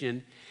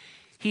Christian,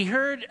 he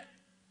heard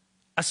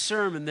a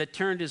sermon that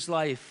turned his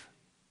life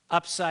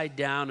upside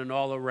down and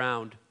all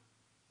around.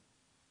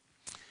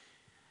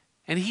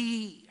 And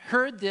he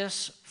heard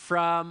this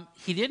from,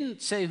 he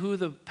didn't say who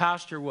the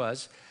pastor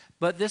was,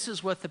 but this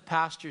is what the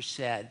pastor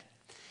said.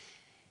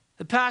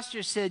 The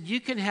pastor said, you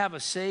can have a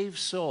saved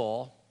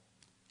soul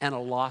and a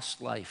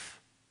lost life.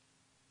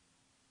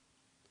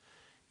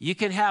 You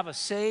can have a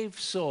saved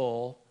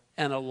soul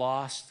and a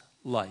lost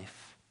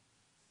life.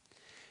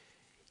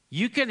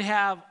 You can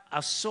have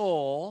a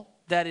soul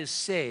that is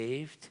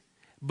saved,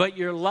 but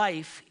your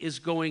life is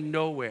going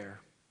nowhere.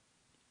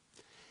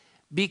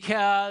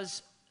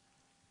 Because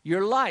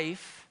your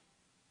life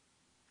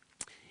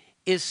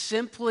is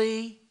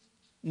simply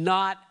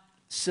not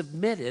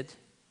submitted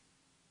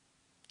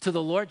to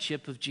the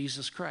lordship of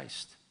Jesus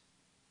Christ.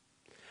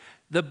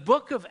 The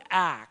book of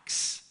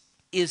Acts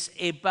is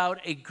about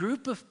a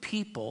group of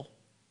people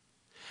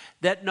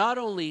that not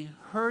only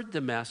heard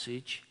the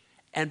message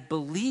and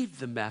believed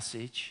the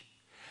message,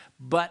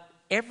 but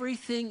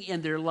everything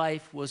in their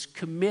life was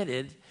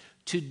committed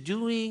to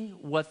doing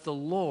what the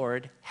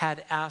Lord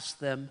had asked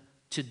them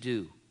to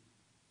do.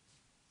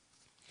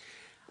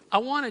 I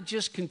want to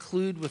just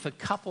conclude with a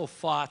couple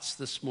thoughts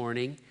this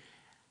morning,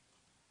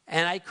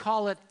 and I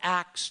call it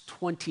Acts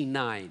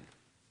 29.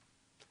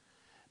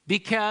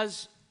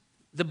 Because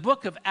the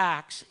book of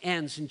Acts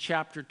ends in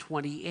chapter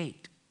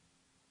 28.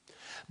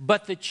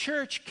 But the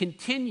church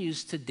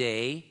continues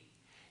today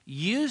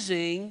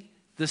using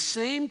the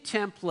same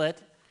template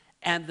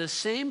and the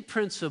same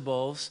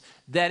principles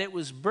that it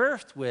was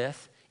birthed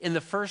with in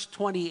the first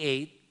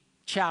 28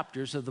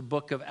 chapters of the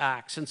book of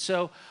Acts. And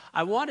so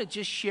I want to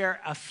just share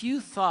a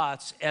few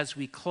thoughts as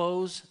we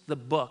close the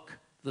book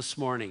this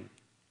morning.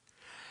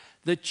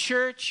 The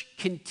church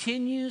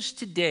continues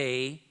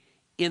today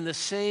in the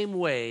same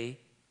way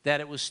that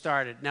it was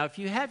started. Now, if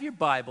you have your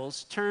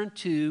Bibles, turn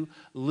to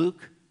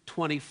Luke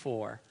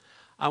 24.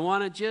 I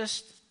want to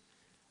just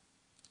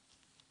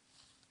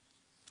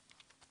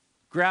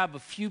grab a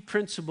few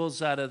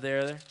principles out of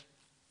there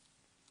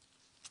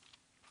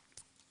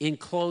in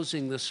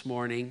closing this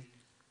morning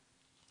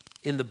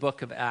in the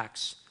book of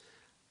Acts.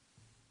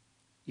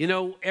 You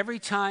know, every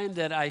time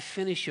that I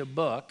finish a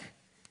book,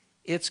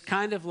 it's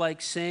kind of like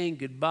saying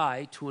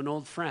goodbye to an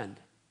old friend.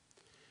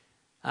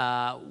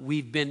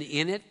 We've been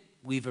in it.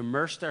 We've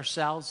immersed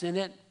ourselves in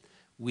it.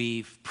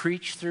 We've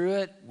preached through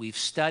it. We've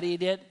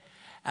studied it.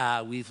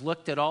 We've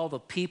looked at all the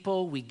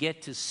people. We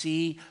get to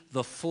see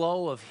the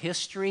flow of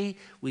history.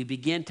 We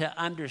begin to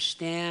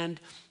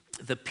understand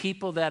the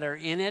people that are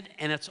in it.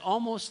 And it's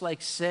almost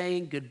like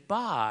saying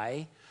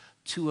goodbye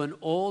to an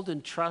old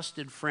and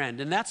trusted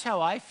friend. And that's how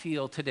I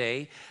feel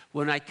today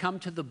when I come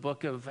to the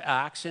book of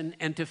Acts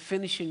and to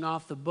finishing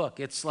off the book.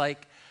 It's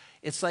like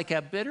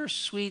a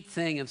bittersweet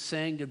thing of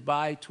saying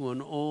goodbye to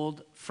an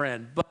old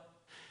friend. But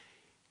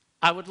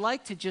I would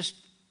like to just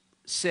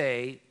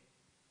say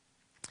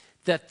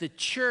that the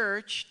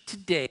church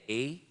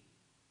today,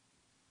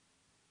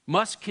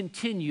 must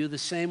continue the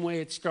same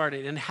way it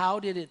started. And how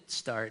did it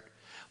start?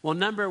 Well,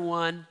 number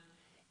one,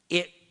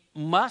 it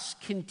must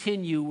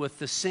continue with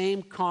the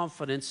same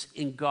confidence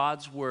in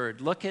God's word.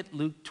 Look at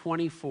Luke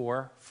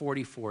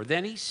 24:44.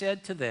 Then he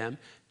said to them,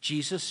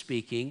 Jesus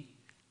speaking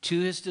to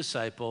his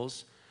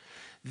disciples,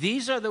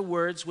 these are the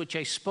words which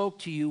I spoke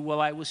to you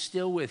while I was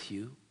still with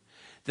you,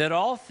 that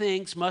all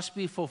things must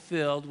be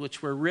fulfilled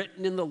which were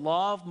written in the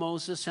law of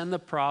Moses and the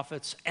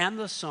prophets and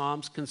the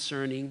Psalms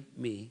concerning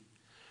me.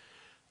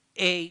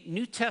 A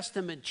New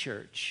Testament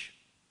church,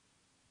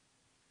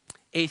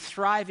 a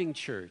thriving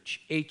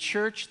church, a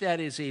church that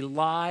is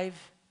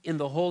alive in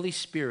the Holy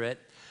Spirit,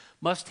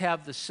 must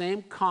have the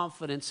same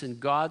confidence in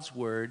God's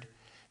word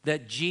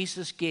that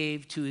Jesus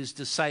gave to his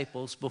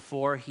disciples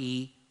before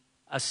he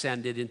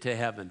ascended into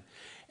heaven.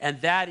 And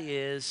that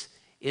is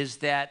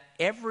that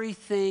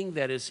everything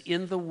that is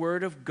in the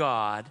word of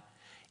God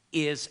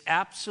is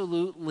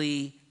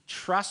absolutely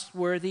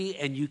trustworthy,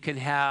 and you can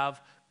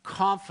have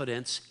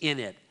confidence in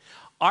it.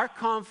 Our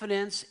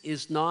confidence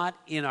is not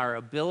in our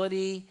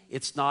ability,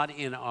 it's not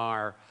in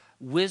our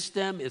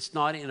wisdom, it's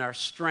not in our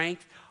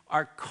strength.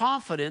 Our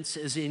confidence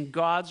is in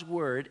God's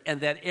word, and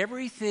that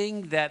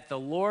everything that the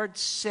Lord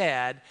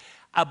said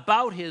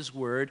about his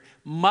word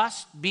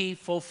must be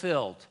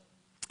fulfilled,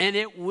 and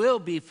it will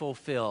be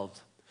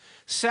fulfilled.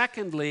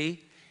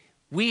 Secondly,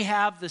 we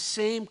have the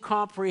same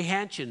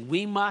comprehension.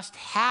 We must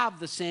have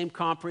the same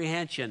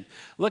comprehension.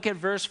 Look at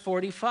verse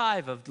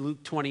 45 of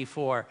Luke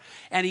 24.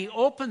 And he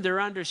opened their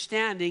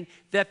understanding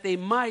that they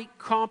might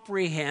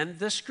comprehend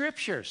the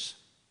scriptures.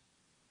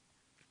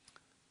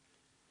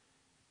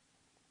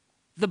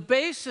 The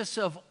basis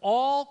of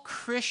all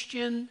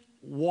Christian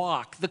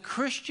walk, the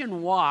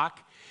Christian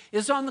walk,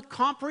 is on the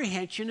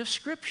comprehension of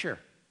Scripture.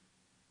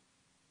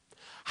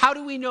 How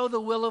do we know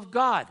the will of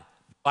God?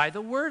 By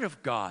the Word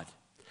of God.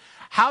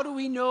 How do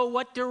we know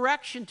what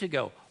direction to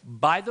go?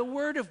 By the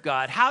Word of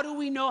God. How do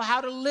we know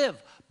how to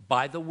live?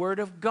 By the Word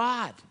of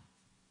God.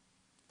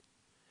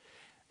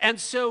 And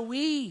so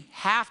we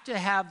have to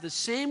have the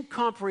same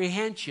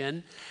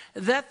comprehension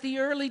that the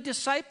early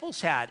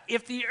disciples had.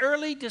 If the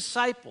early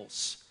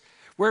disciples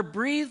were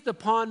breathed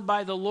upon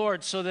by the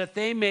Lord so that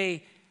they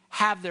may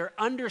have their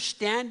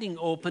understanding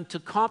open to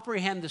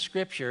comprehend the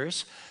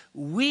Scriptures,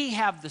 we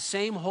have the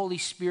same Holy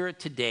Spirit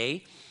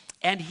today,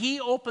 and he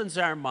opens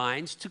our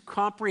minds to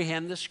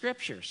comprehend the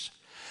Scriptures.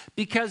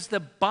 Because the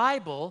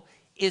Bible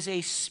is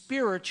a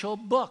spiritual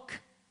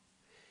book.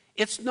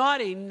 It's not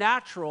a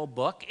natural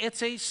book,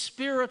 it's a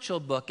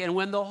spiritual book. And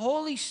when the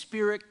Holy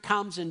Spirit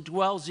comes and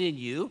dwells in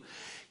you,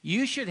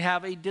 you should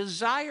have a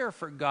desire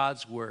for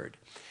God's Word.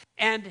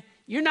 And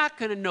you're not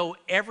going to know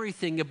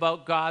everything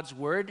about God's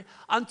Word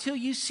until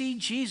you see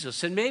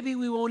Jesus. And maybe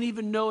we won't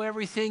even know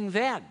everything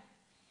then.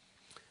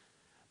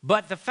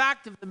 But the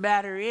fact of the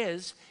matter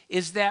is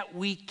that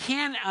we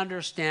can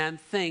understand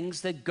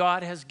things that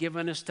God has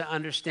given us to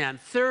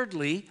understand.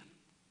 Thirdly,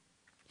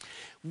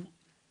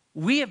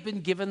 we have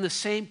been given the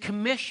same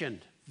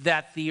commission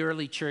that the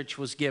early church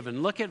was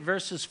given. Look at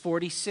verses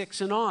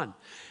 46 and on.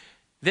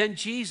 Then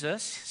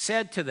Jesus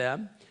said to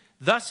them,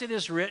 thus it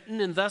is written,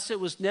 and thus it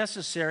was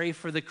necessary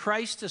for the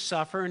Christ to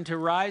suffer and to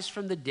rise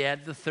from the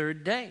dead the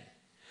third day,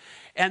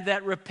 and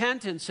that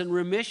repentance and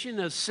remission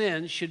of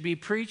sins should be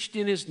preached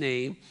in his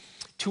name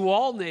to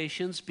all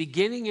nations,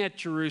 beginning at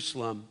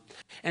Jerusalem.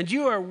 And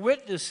you are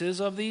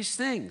witnesses of these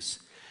things.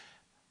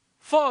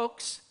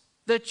 Folks,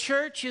 the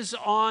church is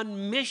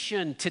on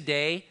mission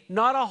today,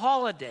 not a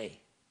holiday.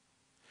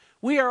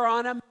 We are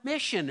on a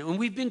mission, and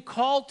we've been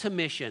called to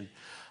mission.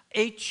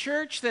 A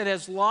church that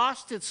has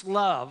lost its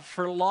love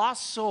for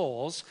lost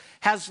souls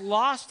has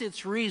lost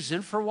its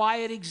reason for why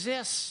it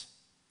exists.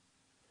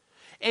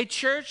 A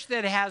church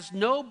that has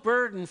no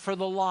burden for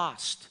the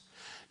lost,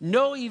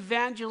 no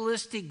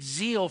evangelistic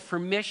zeal for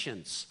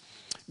missions,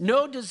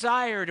 no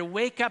desire to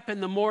wake up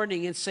in the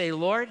morning and say,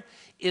 Lord,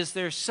 is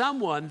there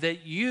someone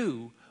that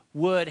you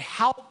would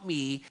help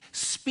me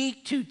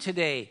speak to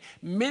today,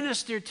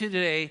 minister to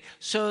today,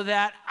 so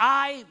that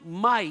I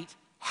might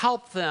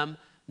help them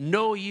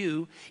know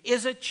you,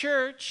 is a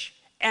church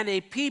and a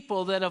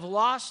people that have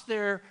lost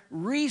their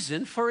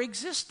reason for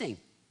existing.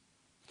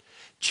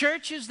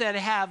 Churches that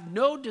have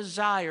no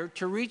desire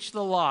to reach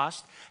the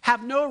lost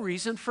have no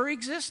reason for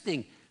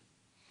existing.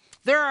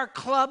 There are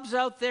clubs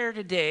out there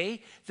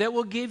today that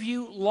will give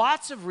you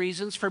lots of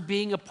reasons for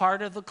being a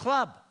part of the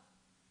club.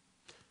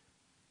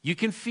 You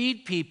can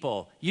feed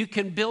people. You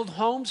can build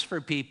homes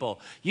for people.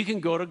 You can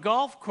go to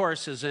golf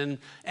courses and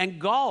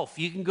golf.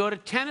 You can go to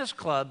tennis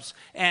clubs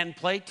and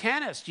play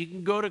tennis. You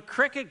can go to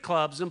cricket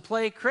clubs and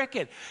play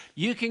cricket.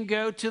 You can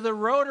go to the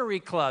Rotary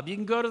Club. You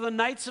can go to the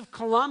Knights of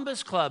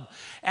Columbus Club.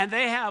 And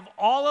they have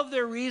all of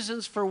their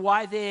reasons for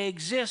why they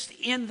exist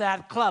in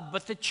that club.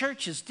 But the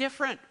church is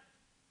different.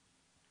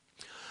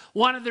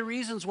 One of the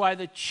reasons why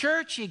the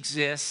church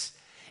exists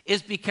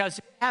is because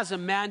it has a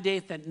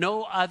mandate that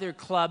no other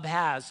club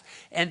has,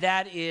 and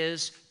that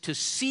is to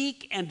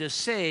seek and to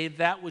save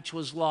that which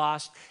was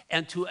lost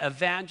and to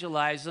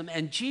evangelize them.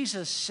 And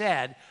Jesus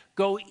said,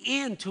 go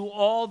into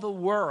all the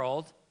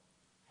world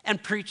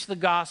and preach the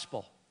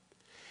gospel.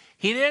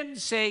 He didn't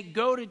say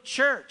go to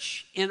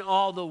church in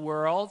all the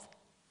world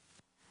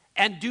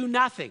and do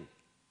nothing.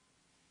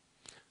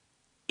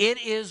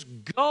 It is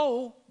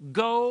go,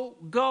 go,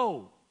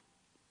 go.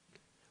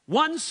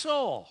 One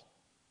soul.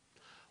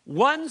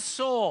 One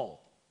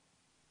soul.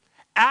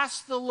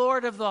 Ask the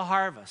Lord of the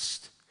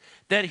harvest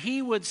that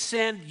he would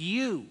send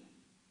you,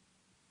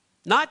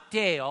 not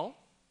Dale,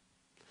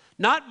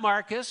 not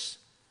Marcus,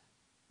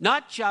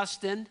 not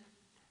Justin,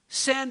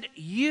 send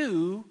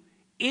you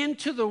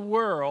into the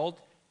world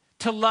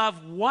to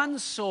love one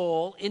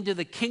soul into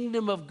the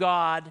kingdom of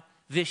God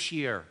this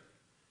year,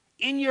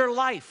 in your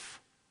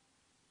life.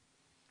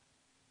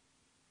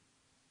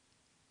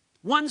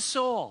 One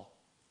soul.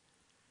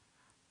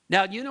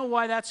 Now, you know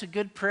why that's a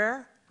good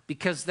prayer?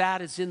 Because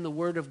that is in the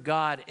Word of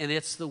God, and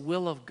it's the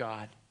will of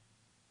God.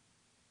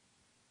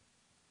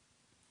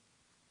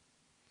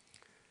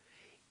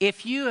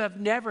 If you have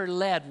never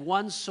led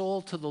one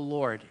soul to the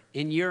Lord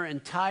in your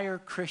entire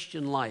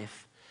Christian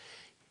life,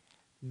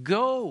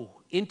 go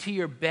into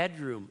your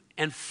bedroom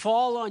and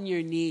fall on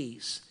your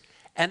knees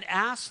and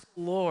ask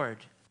the Lord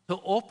to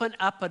open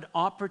up an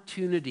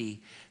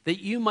opportunity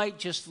that you might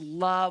just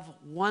love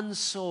one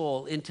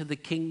soul into the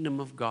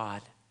kingdom of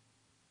God.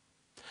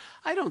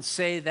 I don't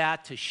say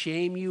that to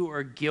shame you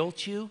or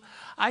guilt you.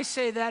 I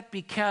say that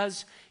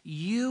because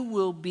you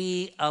will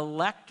be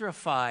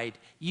electrified.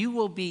 You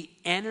will be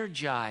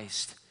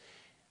energized.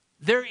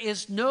 There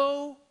is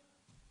no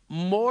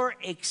more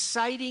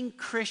exciting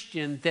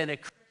Christian than a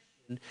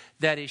Christian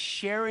that is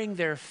sharing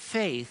their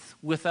faith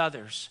with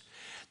others.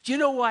 Do you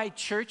know why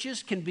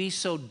churches can be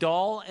so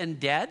dull and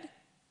dead?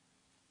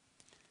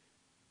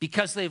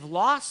 Because they've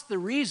lost the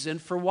reason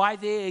for why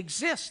they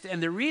exist.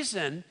 And the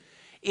reason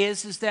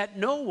is that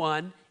no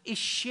one is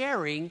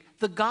sharing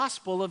the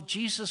gospel of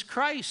Jesus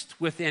Christ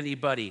with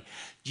anybody.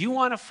 Do you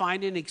want to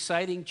find an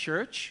exciting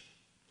church?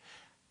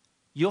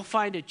 You'll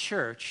find a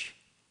church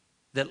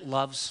that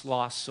loves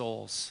lost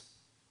souls.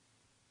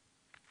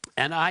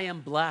 And I am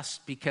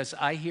blessed because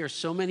I hear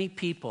so many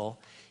people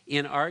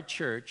in our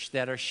church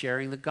that are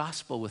sharing the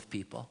gospel with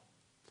people.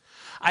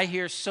 I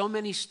hear so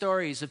many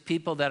stories of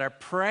people that are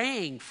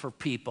praying for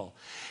people.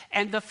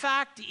 And the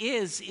fact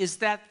is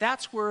that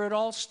that's where it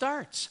all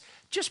starts.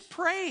 Just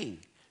praying.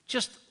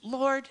 Just,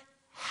 Lord,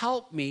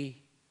 help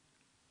me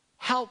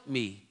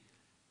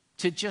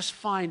to just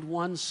find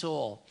one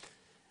soul.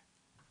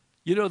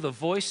 You know, the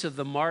Voice of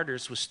the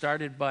Martyrs was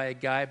started by a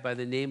guy by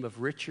the name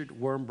of Richard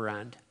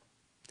Wurmbrand.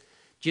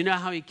 Do you know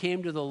how he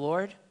came to the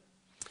Lord?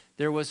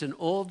 There was an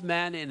old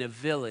man in a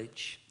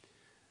village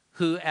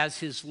who, as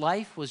his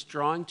life was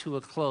drawing to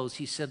a close,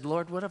 he said,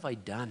 Lord, what have I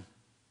done?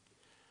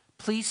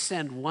 Please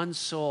send one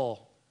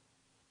soul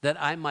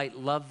that I might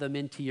love them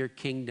into your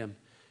kingdom.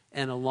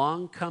 And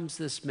along comes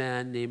this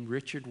man named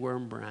Richard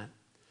Wurmbrand,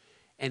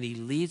 and he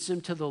leads him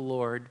to the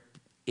Lord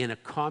in a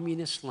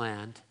communist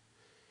land.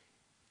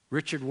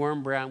 Richard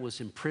Wurmbrand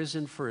was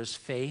imprisoned for his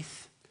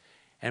faith,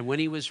 and when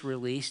he was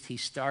released, he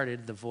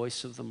started the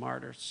Voice of the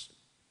Martyrs.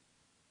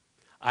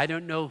 I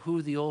don't know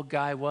who the old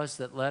guy was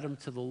that led him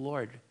to the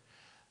Lord,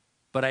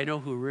 but I know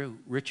who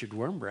Richard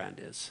Wurmbrand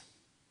is.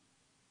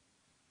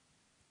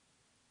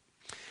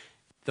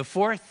 The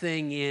fourth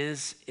thing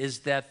is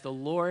that the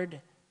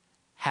Lord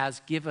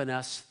has given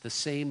us the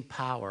same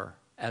power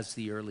as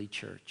the early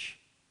church.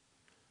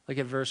 Look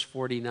at verse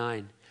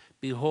 49.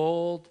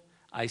 Behold,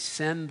 I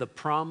send the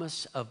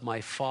promise of my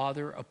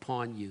Father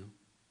upon you.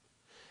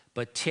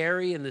 But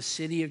tarry in the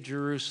city of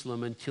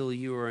Jerusalem until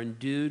you are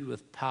endued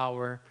with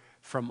power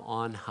from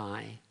on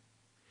high.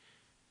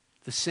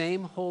 The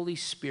same Holy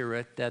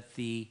Spirit that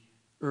the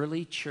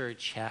early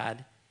church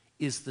had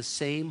is the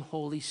same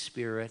Holy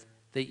Spirit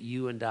that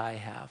you and I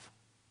have.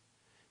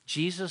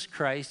 Jesus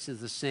Christ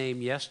is the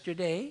same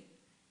yesterday,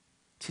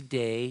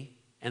 today,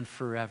 and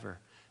forever.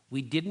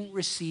 We didn't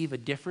receive a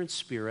different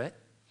spirit,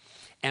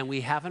 and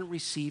we haven't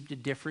received a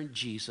different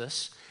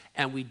Jesus,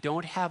 and we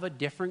don't have a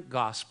different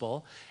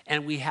gospel,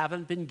 and we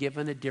haven't been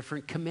given a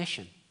different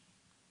commission.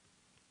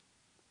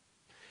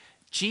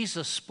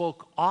 Jesus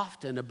spoke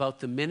often about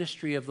the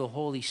ministry of the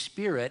Holy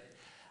Spirit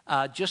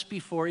just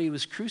before he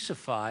was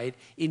crucified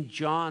in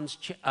John's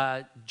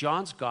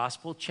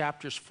Gospel,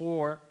 chapters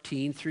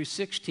 14 through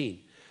 16.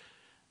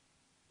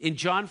 In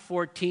John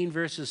 14,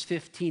 verses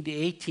 15 to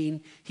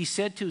 18, he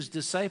said to his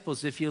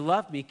disciples, if you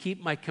love me,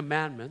 keep my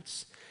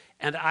commandments,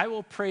 and I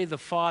will pray the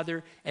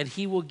Father, and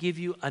he will give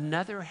you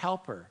another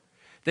helper,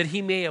 that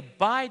he may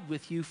abide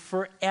with you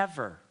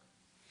forever.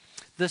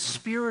 The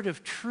Spirit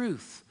of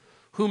truth,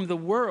 whom the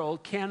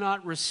world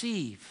cannot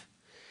receive,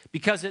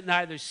 because it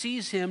neither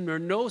sees him nor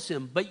knows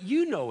him, but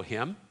you know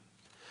him,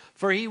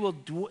 for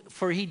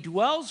he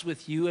dwells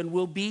with you and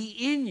will be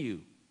in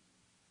you.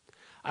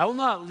 I will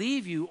not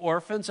leave you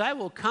orphans, I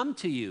will come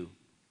to you.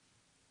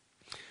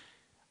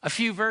 A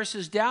few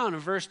verses down, in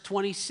verse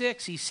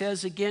 26, he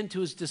says again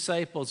to his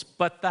disciples,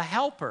 but the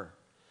Helper,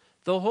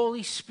 the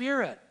Holy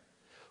Spirit,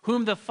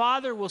 whom the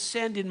Father will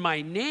send in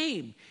my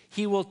name,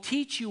 he will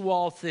teach you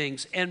all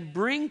things and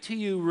bring to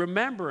you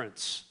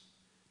remembrance.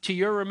 to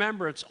your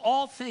remembrance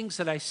all things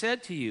that I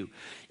said to you.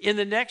 In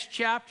the next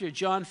chapter,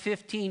 John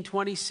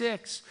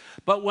 15:26,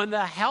 but when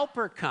the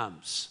Helper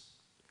comes,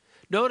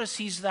 notice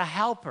he's the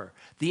helper,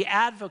 the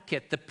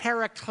advocate, the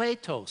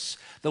parakletos,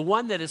 the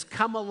one that has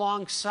come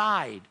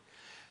alongside.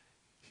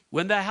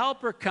 When the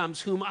Helper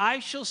comes, whom I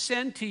shall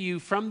send to you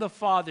from the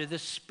Father, the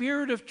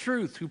Spirit of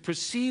truth who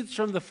proceeds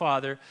from the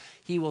Father,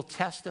 he will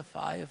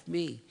testify of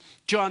me.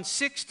 John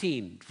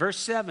 16, verse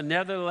 7,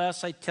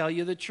 nevertheless, I tell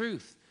you the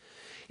truth.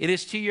 It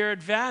is to your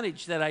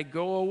advantage that I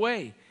go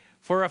away.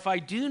 For if I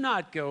do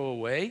not go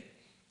away,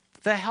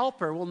 the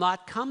Helper will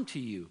not come to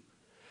you.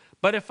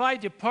 But if I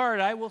depart,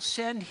 I will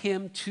send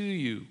him to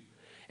you.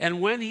 And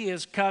when he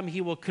has come,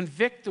 he will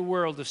convict the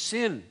world of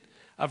sin,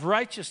 of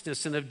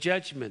righteousness, and of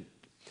judgment.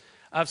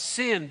 Of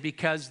sin,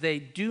 because they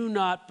do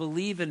not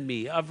believe in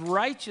me. Of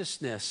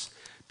righteousness,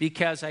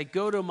 because I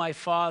go to my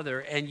Father,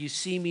 and you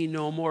see me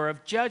no more.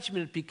 Of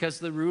judgment, because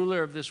the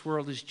ruler of this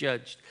world is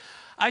judged.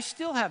 I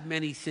still have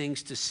many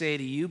things to say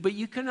to you, but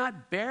you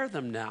cannot bear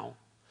them now.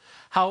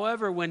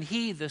 However, when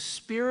he, the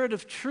Spirit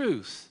of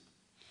truth,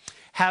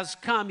 has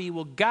come, he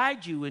will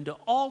guide you into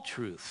all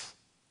truth.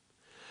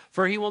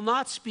 For he will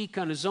not speak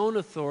on his own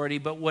authority,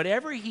 but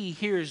whatever he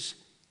hears,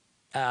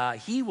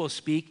 he will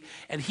speak,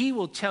 and he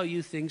will tell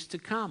you things to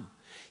come.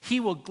 He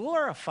will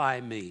glorify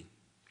me,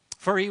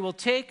 for he will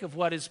take of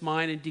what is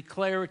mine and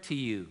declare it to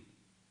you.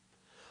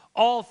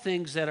 All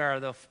things that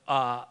are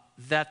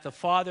that the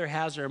Father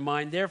has are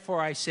mine.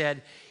 Therefore I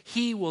said,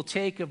 he will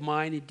take of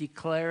mine and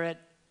declare it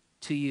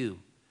to you.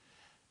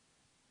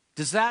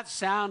 Does that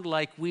sound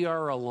like we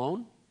are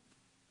alone?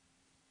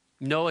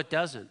 No, it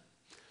doesn't.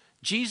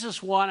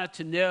 Jesus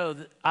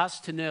wanted us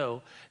to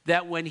know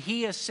that when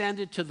he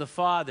ascended to the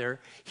Father,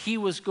 he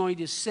was going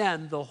to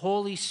send the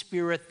Holy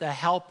Spirit, the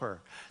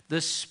Helper,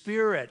 the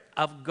Spirit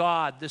of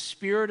God, the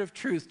Spirit of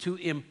truth, to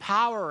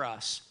empower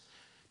us,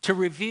 to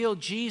reveal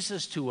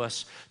Jesus to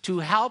us, to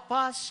help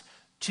us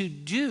to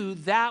do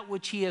that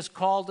which he has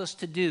called us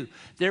to do.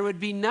 There would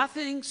be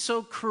nothing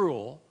so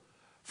cruel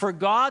for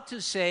God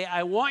to say,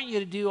 I want you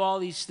to do all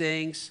these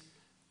things.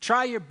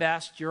 Try your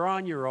best. You're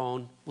on your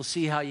own. We'll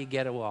see how you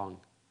get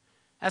along.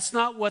 That's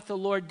not what the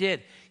Lord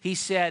did. He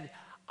said,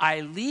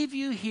 I leave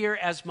you here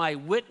as my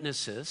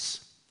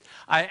witnesses.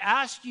 I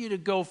ask you to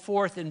go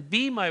forth and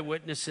be my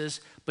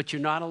witnesses, but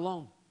you're not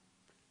alone.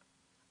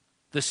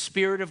 The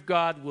Spirit of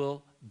God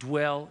will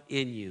dwell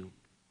in you.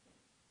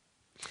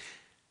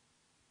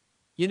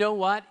 You know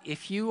what?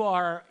 If you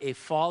are a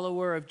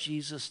follower of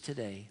Jesus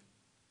today,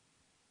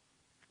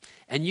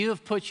 and you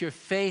have put your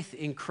faith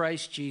in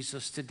Christ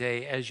Jesus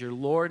today as your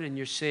Lord and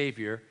your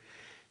Savior,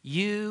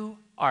 you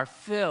are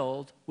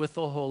filled with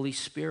the Holy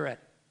Spirit.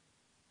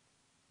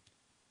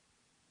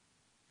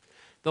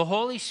 The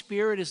Holy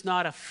Spirit is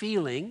not a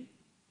feeling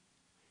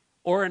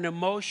or an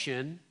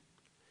emotion.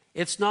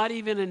 It's not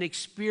even an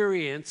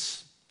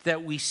experience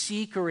that we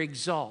seek or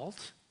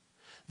exalt,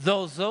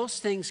 though those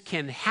things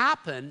can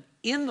happen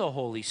in the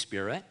Holy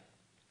Spirit.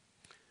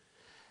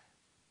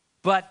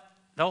 But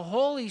the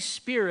Holy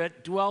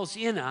Spirit dwells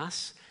in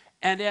us,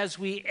 and as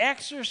we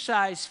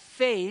exercise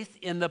faith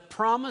in the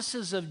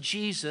promises of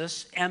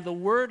Jesus and the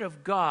Word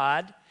of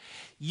God,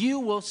 you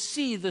will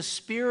see the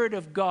Spirit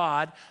of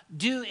God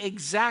do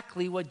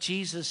exactly what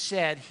Jesus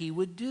said he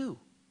would do.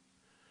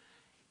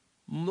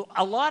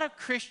 A lot of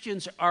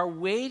Christians are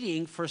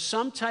waiting for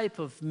some type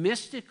of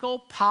mystical,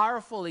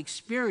 powerful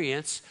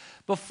experience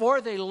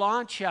before they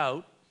launch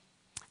out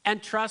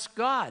and trust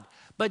God.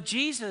 But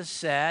Jesus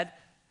said,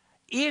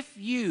 if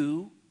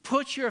you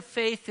put your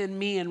faith in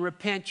me and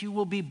repent, you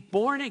will be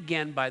born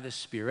again by the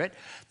Spirit.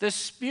 The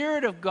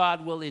Spirit of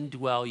God will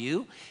indwell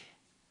you.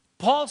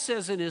 Paul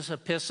says in his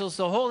epistles,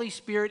 the Holy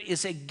Spirit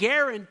is a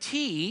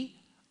guarantee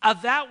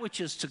of that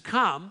which is to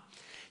come.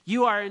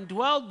 You are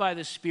indwelled by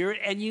the Spirit,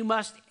 and you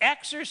must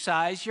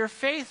exercise your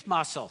faith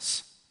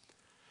muscles.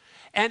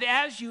 And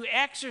as you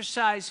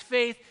exercise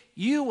faith,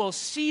 you will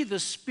see the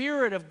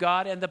Spirit of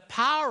God and the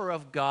power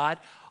of God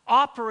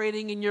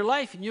operating in your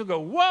life. And you'll go,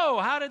 whoa,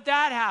 how did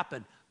that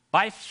happen?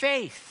 By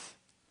faith.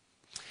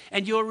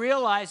 And you'll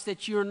realize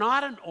that you're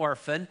not an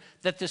orphan,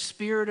 that the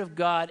Spirit of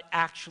God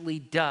actually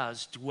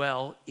does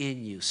dwell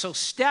in you. So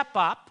step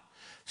up,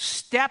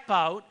 step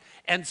out,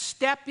 and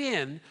step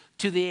in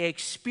to the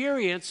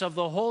experience of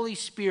the Holy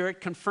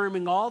Spirit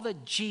confirming all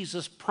that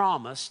Jesus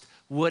promised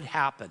would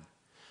happen.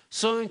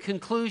 So in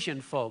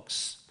conclusion,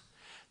 folks,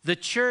 the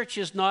church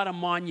is not a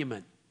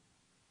monument.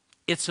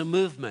 It's a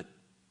movement.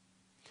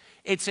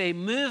 It's a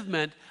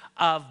movement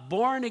of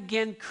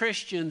born-again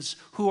Christians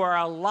who are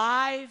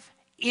alive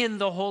in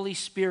the Holy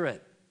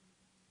Spirit.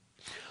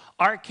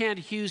 R. Kent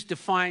Hughes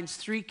defines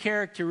 3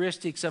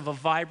 characteristics of a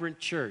vibrant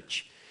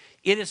church.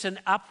 It is an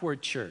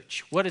upward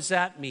church. What does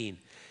that mean?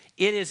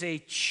 It is a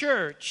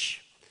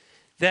church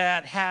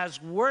that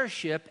has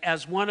worship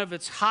as one of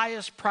its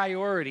highest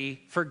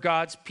priority for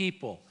God's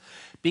people,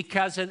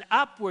 because an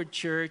upward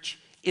church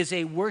is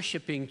a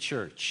worshiping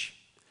church.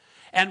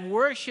 And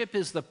worship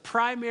is the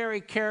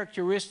primary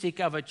characteristic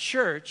of a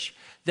church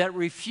that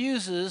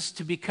refuses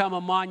to become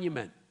a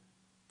monument.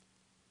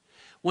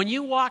 When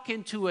you walk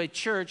into a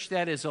church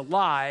that is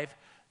alive,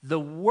 the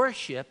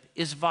worship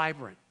is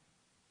vibrant.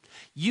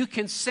 You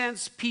can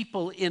sense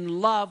people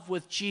in love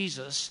with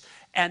Jesus,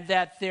 and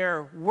that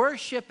their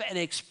worship and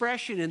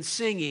expression and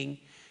singing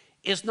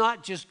is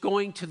not just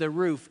going to the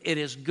roof, it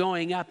is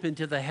going up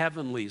into the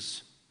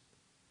heavenlies.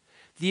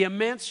 The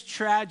immense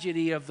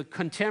tragedy of the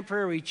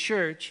contemporary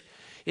church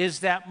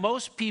is that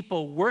most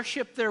people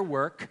worship their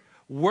work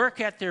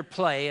at their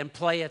play, and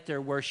play at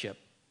their worship.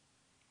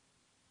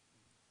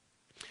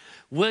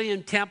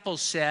 William Temple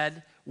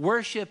said,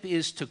 worship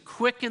is to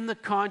quicken the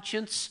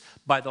conscience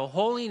by the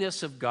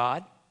holiness of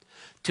God,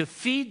 to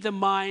feed the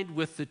mind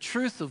with the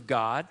truth of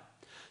God,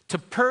 to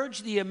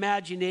purge the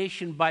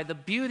imagination by the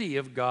beauty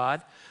of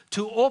God,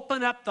 to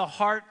open up the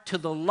heart to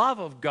the love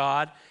of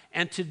God,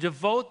 and to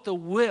devote the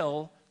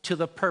will to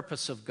the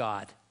purpose of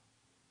God.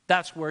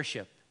 That's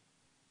worship.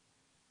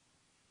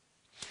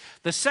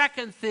 The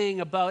second thing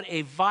about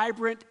a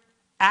vibrant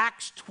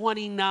Acts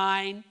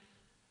 29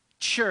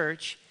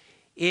 church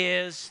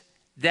is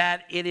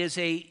that it is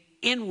an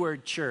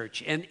inward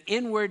church. And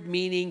inward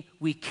meaning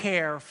we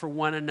care for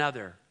one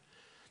another.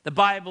 The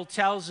Bible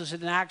tells us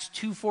in Acts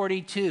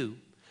 2:42,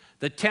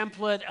 the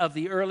template of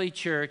the early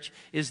church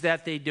is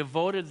that they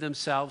devoted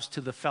themselves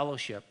to the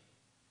fellowship.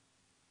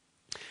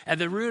 And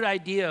the root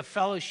idea of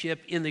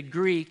fellowship in the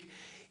Greek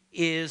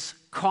is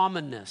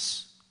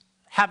commonness,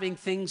 having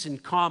things in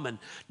common,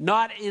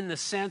 not in the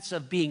sense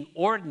of being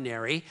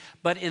ordinary,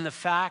 but in the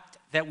fact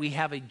that we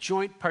have a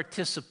joint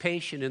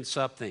participation in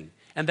something,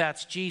 and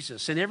that's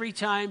Jesus. And every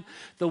time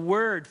the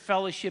word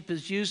fellowship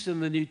is used in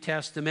the New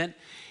Testament,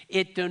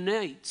 it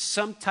denotes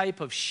some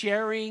type of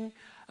sharing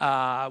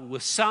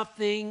with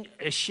something,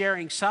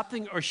 sharing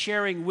something, or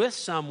sharing with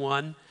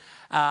someone,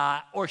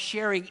 or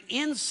sharing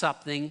in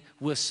something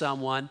with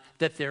someone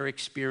that they're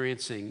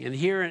experiencing. And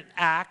here in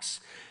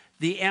Acts,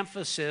 the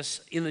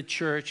emphasis in the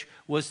church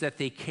was that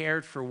they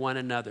cared for one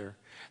another.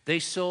 They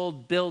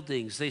sold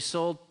buildings, they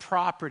sold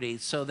property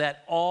so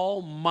that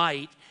all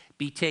might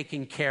be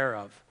taken care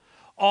of.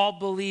 All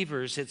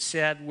believers, it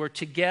said, were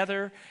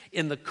together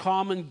in the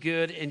common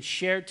good and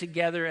shared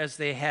together as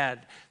they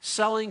had,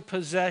 selling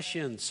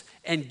possessions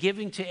and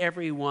giving to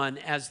everyone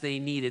as they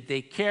needed.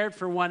 They cared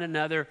for one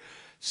another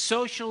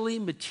socially,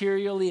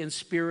 materially, and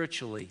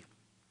spiritually.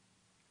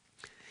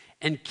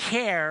 And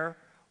care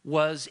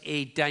was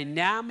a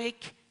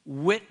dynamic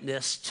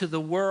witness to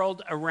the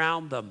world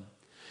around them.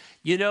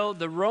 You know,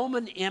 the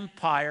Roman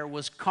Empire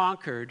was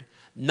conquered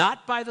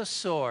not by the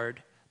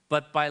sword,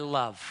 but by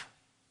love.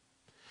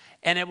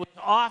 And it was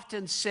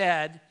often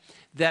said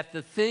that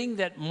the thing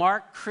that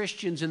marked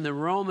Christians in the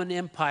Roman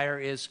Empire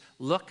is,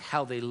 look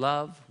how they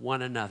love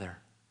one another.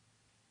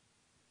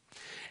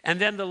 And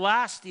then the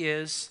last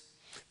is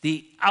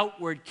the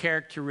outward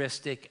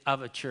characteristic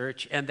of a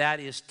church, and that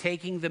is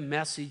taking the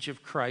message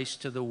of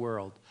Christ to the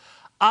world.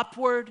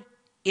 Upward,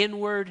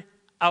 inward,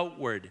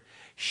 outward.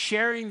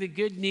 Sharing the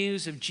good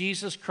news of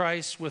Jesus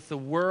Christ with the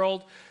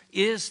world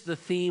is the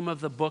theme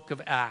of the book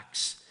of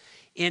Acts.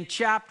 In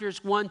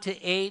chapters 1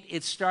 to 8,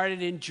 it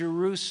started in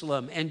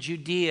Jerusalem and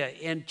Judea.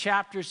 In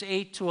chapters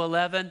 8 to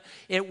 11,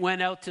 it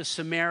went out to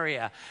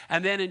Samaria.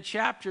 And then in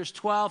chapters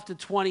 12 to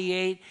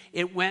 28,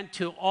 it went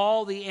to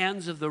all the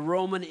ends of the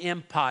Roman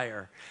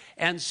Empire.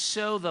 And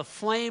so the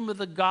flame of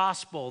the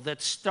gospel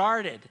that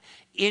started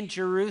in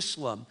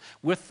Jerusalem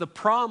with the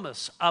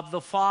promise of the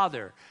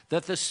Father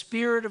that the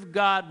Spirit of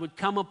God would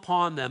come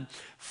upon them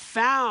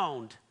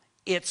found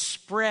its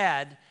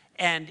spread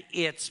and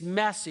its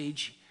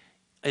message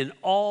in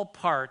all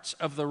parts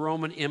of the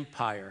Roman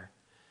Empire.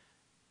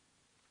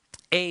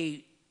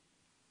 A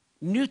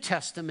New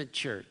Testament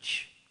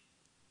church,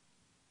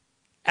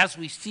 as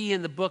we see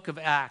in the book of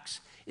Acts,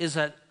 is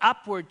an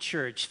upward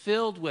church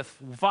filled with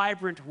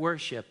vibrant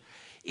worship.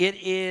 It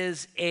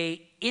is an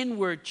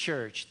inward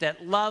church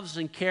that loves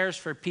and cares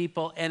for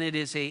people, and it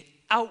is an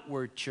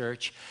outward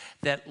church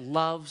that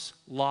loves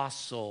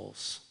lost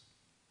souls.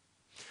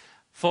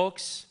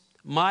 Folks,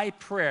 my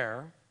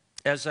prayer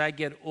as I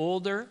get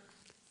older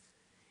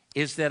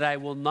is that I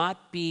will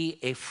not be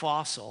a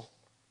fossil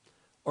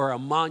or a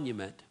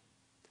monument,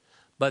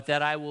 but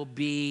that I will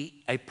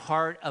be a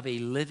part of a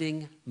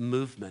living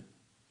movement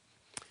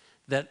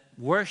that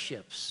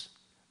worships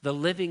the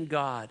living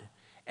God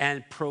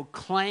and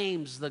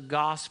proclaims the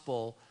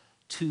gospel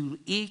to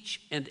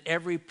each and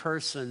every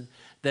person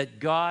that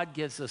God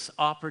gives us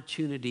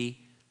opportunity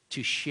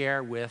to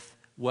share with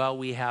while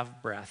we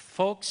have breath.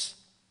 Folks,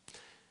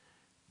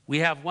 we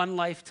have one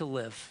life to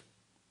live.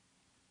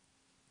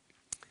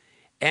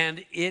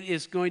 And it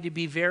is going to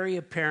be very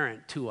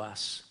apparent to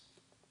us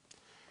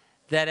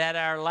that at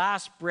our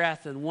last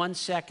breath and 1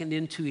 second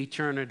into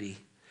eternity,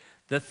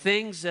 the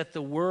things that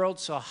the world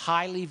so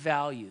highly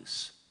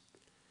values,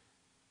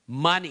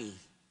 money,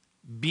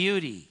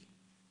 beauty,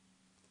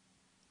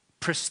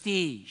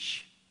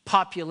 prestige,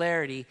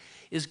 popularity,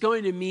 is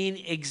going to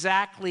mean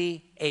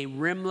exactly a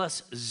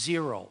rimless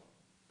zero.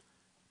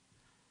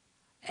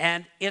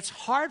 And it's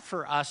hard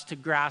for us to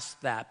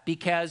grasp that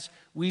because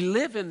we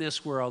live in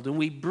this world and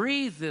we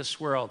breathe this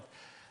world.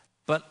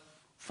 But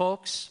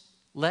folks,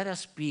 let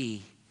us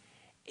be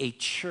a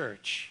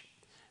church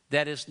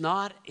that is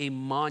not a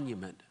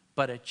monument,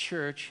 but a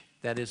church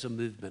that is a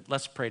movement.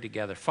 Let's pray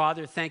together.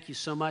 Father, thank you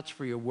so much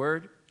for your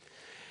word.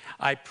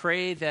 I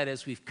pray that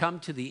as we've come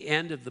to the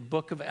end of the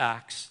book of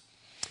Acts,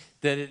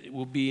 that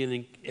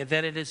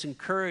it has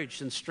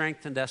encouraged and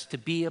strengthened us to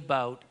be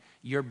about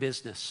your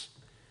business.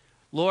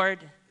 Lord,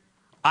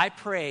 I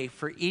pray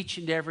for each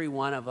and every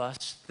one of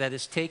us that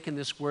has taken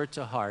this word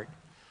to heart.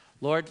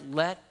 Lord,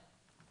 let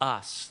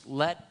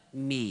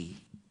me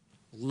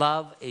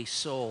love a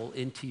soul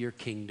into your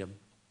kingdom.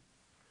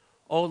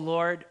 Oh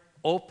Lord,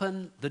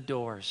 open the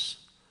doors,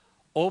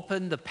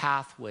 open the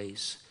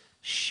pathways.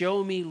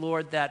 Show me,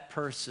 Lord, that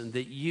person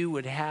that you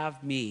would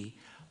have me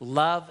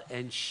love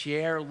and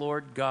share,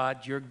 Lord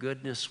God, your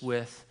goodness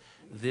with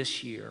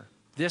this year,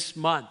 this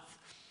month,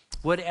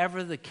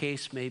 whatever the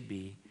case may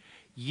be.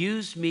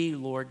 Use me,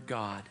 Lord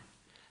God,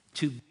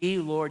 to be,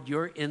 Lord,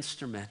 your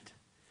instrument.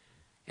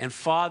 And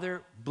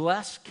Father,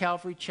 bless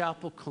Calvary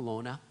Chapel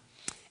Kelowna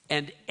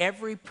and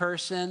every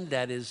person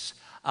that is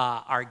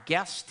our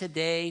guest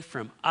today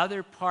from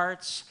other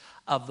parts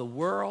of the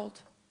world,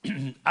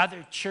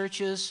 other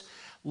churches.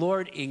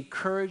 Lord,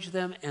 encourage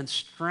them and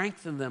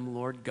strengthen them,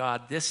 Lord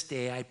God, this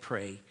day I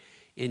pray,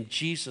 in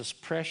Jesus'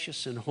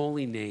 precious and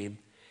holy name.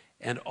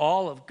 And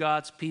all of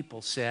God's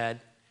people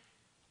said,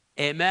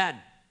 amen.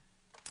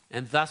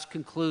 And thus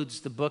concludes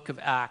the book of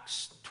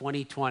Acts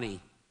 2020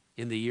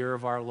 in the year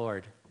of our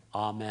Lord.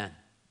 Amen.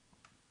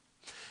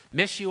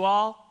 Miss you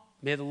all.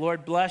 May the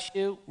Lord bless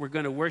you. We're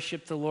going to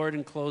worship the Lord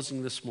in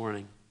closing this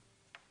morning.